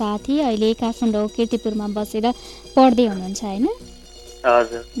 कैलालीको साथी अहिले काठमाडौँ कीर्तिपुरमा बसेर पढ्दै हुनुहुन्छ होइन?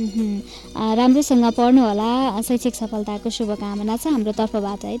 हजुर। राम्रोसँग पढ्नु होला। शैक्षिक सफलताको शुभकामना छ हाम्रो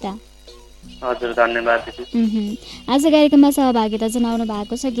तर्फबाट है त। हजुर, धन्यवाद दिदी। आज कार्यक्रममा सहभागिता जनाउनु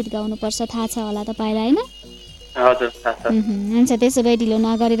भएको छ, गीत गाउनुपर्छ थाहा छ होला तपाईँलाई होइन? हजुर थाहा छ। हुन्छ, त्यसो भए ढिलो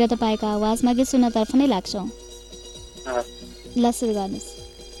नगरेर तपाईँको आवाजमा गीत सुन्नतर्फ नै लाग्छौँ। ल सुरु गर्नुहोस्।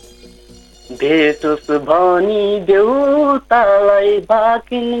 भेटोस् भनी देउतालाई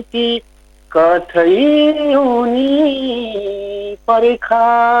बाकिन् कि कठै उनी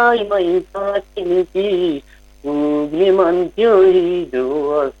पर्खाइमै बाकिन् कि पुग्ने मन थियो हिजो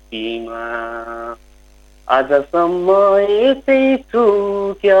अस्तिमा आजसम्म यसै छु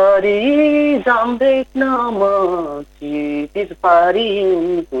क्यारी जाम देख्न म चिज पारी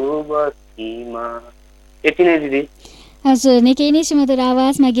उनको बस्तीमा। यति नै दिदी। हजुर, निकै नै सुमधुर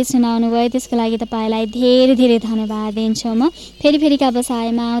आवाजमा गीत सुनाउनु भयो, त्यसको लागि तपाईँलाई धेरै धेरै धन्यवाद दिन्छु म। फेरिका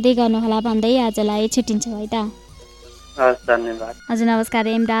बसाइमा आउँदै गर्नुहोला भन्दै आजलाई छुट्टिन्छौँ है त। धन्यवाद। हजुर नमस्कार,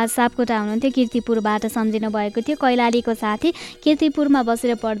 हेमराज सापकोटा हुनुहुन्थ्यो, किर्तिपुरबाट सम्झिनु भएको थियो। कैलालीको साथी किर्तिपुरमा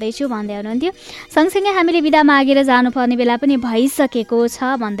बसेर पढ्दैछु भन्दै हुनुहुन्थ्यो। सँगसँगै हामीले बिदा मागेर जानुपर्ने बेला पनि भइसकेको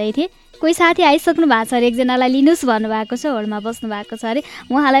छ भन्दै थिए। कोही साथी आइसक्नु भएको छ अरे, एकजनालाई लिनुहोस् भन्नुभएको छ, होल्डमा बस्नु भएको छ अरे।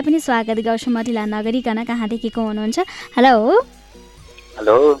 उहाँलाई पनि स्वागत गर्छु म ढिला नगरिकन। कहाँदेखि को हुनुहुन्छ? Hello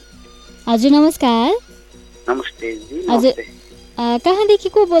hello. हजुर नमस्कार। नमस्ते जी। हजुर कहाँदेखि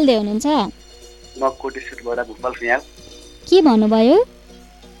को बोल्दै हुनुहुन्छ? म कोटेश्वरबाट भूपाल फुयाल। के भन्नुभयो?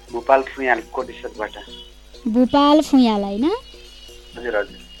 भूपाल फुयाल कोटेश्वरबाट। भूपाल फुयाल हैन? हजुर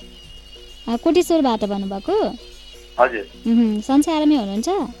हजुर। कोटेश्वरबाट भन्नुभएको? हजुर। संसारमै हुनुहुन्छ?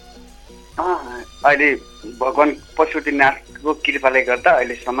 अहिले भगवान पशुपतिनाथको कृपाले गर्दा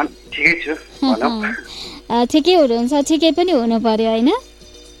अहिलेसम्म ठिकै छु भनौँ। ठिकै हुनुहुन्छ, ठिकै पनि हुनु पर्यो होइन?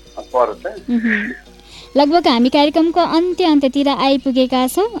 पर्यो त। लगभग हामी कार्यक्रमको अन्त्यतिर आइपुगेका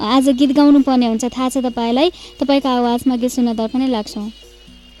छौँ। आज गीत गाउनु पर्ने हुन्छ, थाहा छ तपाईँलाई। तपाईँको आवाजमा गीत सुन्नतर्फ नै लाग्छौँ।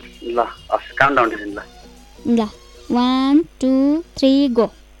 ल काउन्टडाउन दिनु। ल 1 2 3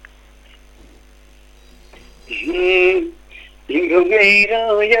 गो। तिम्रो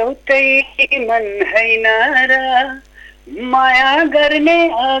मेरो एउटै मन हैन र माया गर्ने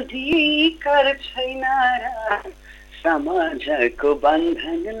अधिकार छैन र समाजको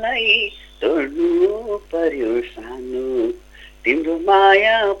बन्धनलाई तोड्नु पर्यो सानो तिम्रो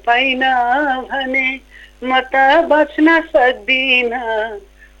माया पाइन भने म त बच्न सक्दिन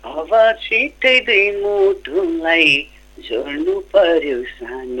अब छिटै दुई मुटुलाई जोड्नु पर्यो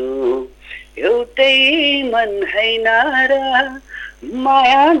सानो एउटै मन हैन र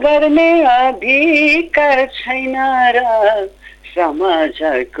माया गर्ने अधिकार छैन र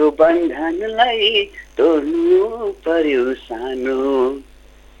समाजको बन्धनलाई तोड्नु पर्यो सानो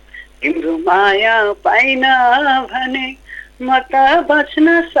तिम्रो माया पाइन भने म त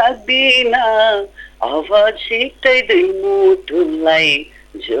बच्न सक्दिन अब छिटै दुई मुटुलाई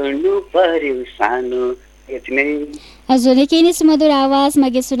जोड्नु पर्यो सानो। यति नै। हजुर निकै नै सुमधुर आवाजमा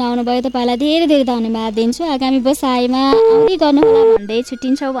गीत सुनाउनु भयो, तपाईँलाई धेरै धेरै धन्यवाद दिन्छु। आगामी बसाइमा आउँदै गर्नुहोला भन्दै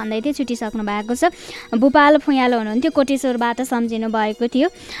छुट्टिन्छौँ भन्दै थियो, छुट्टिसक्नु भएको छ। भूपाल फुयाल हुनुहुन्थ्यो, कोटेश्वरबाट सम्झिनु भएको थियो।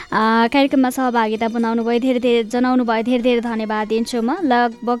 कार्यक्रममा सहभागिता जनाउनु भयो, धेरै धेरै धन्यवाद दिन्छु म।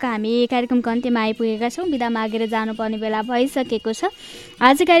 लगभग हामी कार्यक्रमको अन्त्यमा आइपुगेका छौँ, बिदा मागेर जानुपर्ने बेला भइसकेको छ।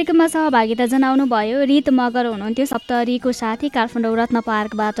 आज कार्यक्रममा सहभागिता जनाउनु भयो रित मगर हुनुहुन्थ्यो, सप्तरीको साथी, काठमाडौँ रत्न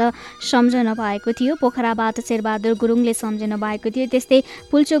पार्कबाट सम्झनु भएको थियो। पोखराबाट शेरबहादुर गुरुङले सम्झिनु भएको थियो। त्यस्तै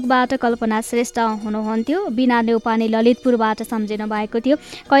पुलचोकबाट कल्पना श्रेष्ठ हुनुहुन्थ्यो, बिना नेउपाने ललितपुरबाट सम्झिनु भएको थियो।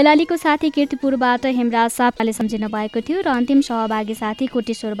 कैलालीको साथी किर्तिपुरबाट हेमराज सापले सम्झिनु भएको थियो र अन्तिम सहभागी साथी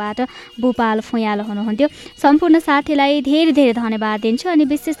कोटेश्वरबाट भूपाल फुयाल हुनुहुन्थ्यो। सम्पूर्ण साथीलाई धेरै धेरै धन्यवाद दिन्छु अनि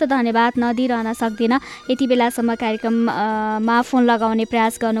विशेष धन्यवाद नदिइरहन सक्दिनँ। यति बेलासम्म कार्यक्रममा फोन लगाउने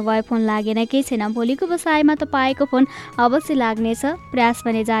प्रयास गर्नुभयो, फोन लागेन, केही छैन। भोलिको बसाइमा तपाईँको फोन अवश्य लाग्नेछ, प्रयास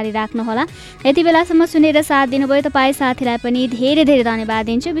पनि जारी राख्नुहोला। यति बेलासम्म सुनेर साथ दिनुभयो तपाईँ साथीलाई पनि धेरै धेरै धन्यवाद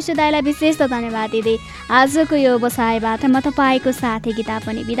दिन्छु। विश्वदायलाई विशेष धन्यवाद दिँदै आजको यो बसाइबाट म तपाईँको साथी गीता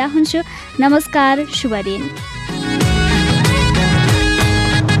पनि बिदा हुन्छु। नमस्कार, शुभ दिन।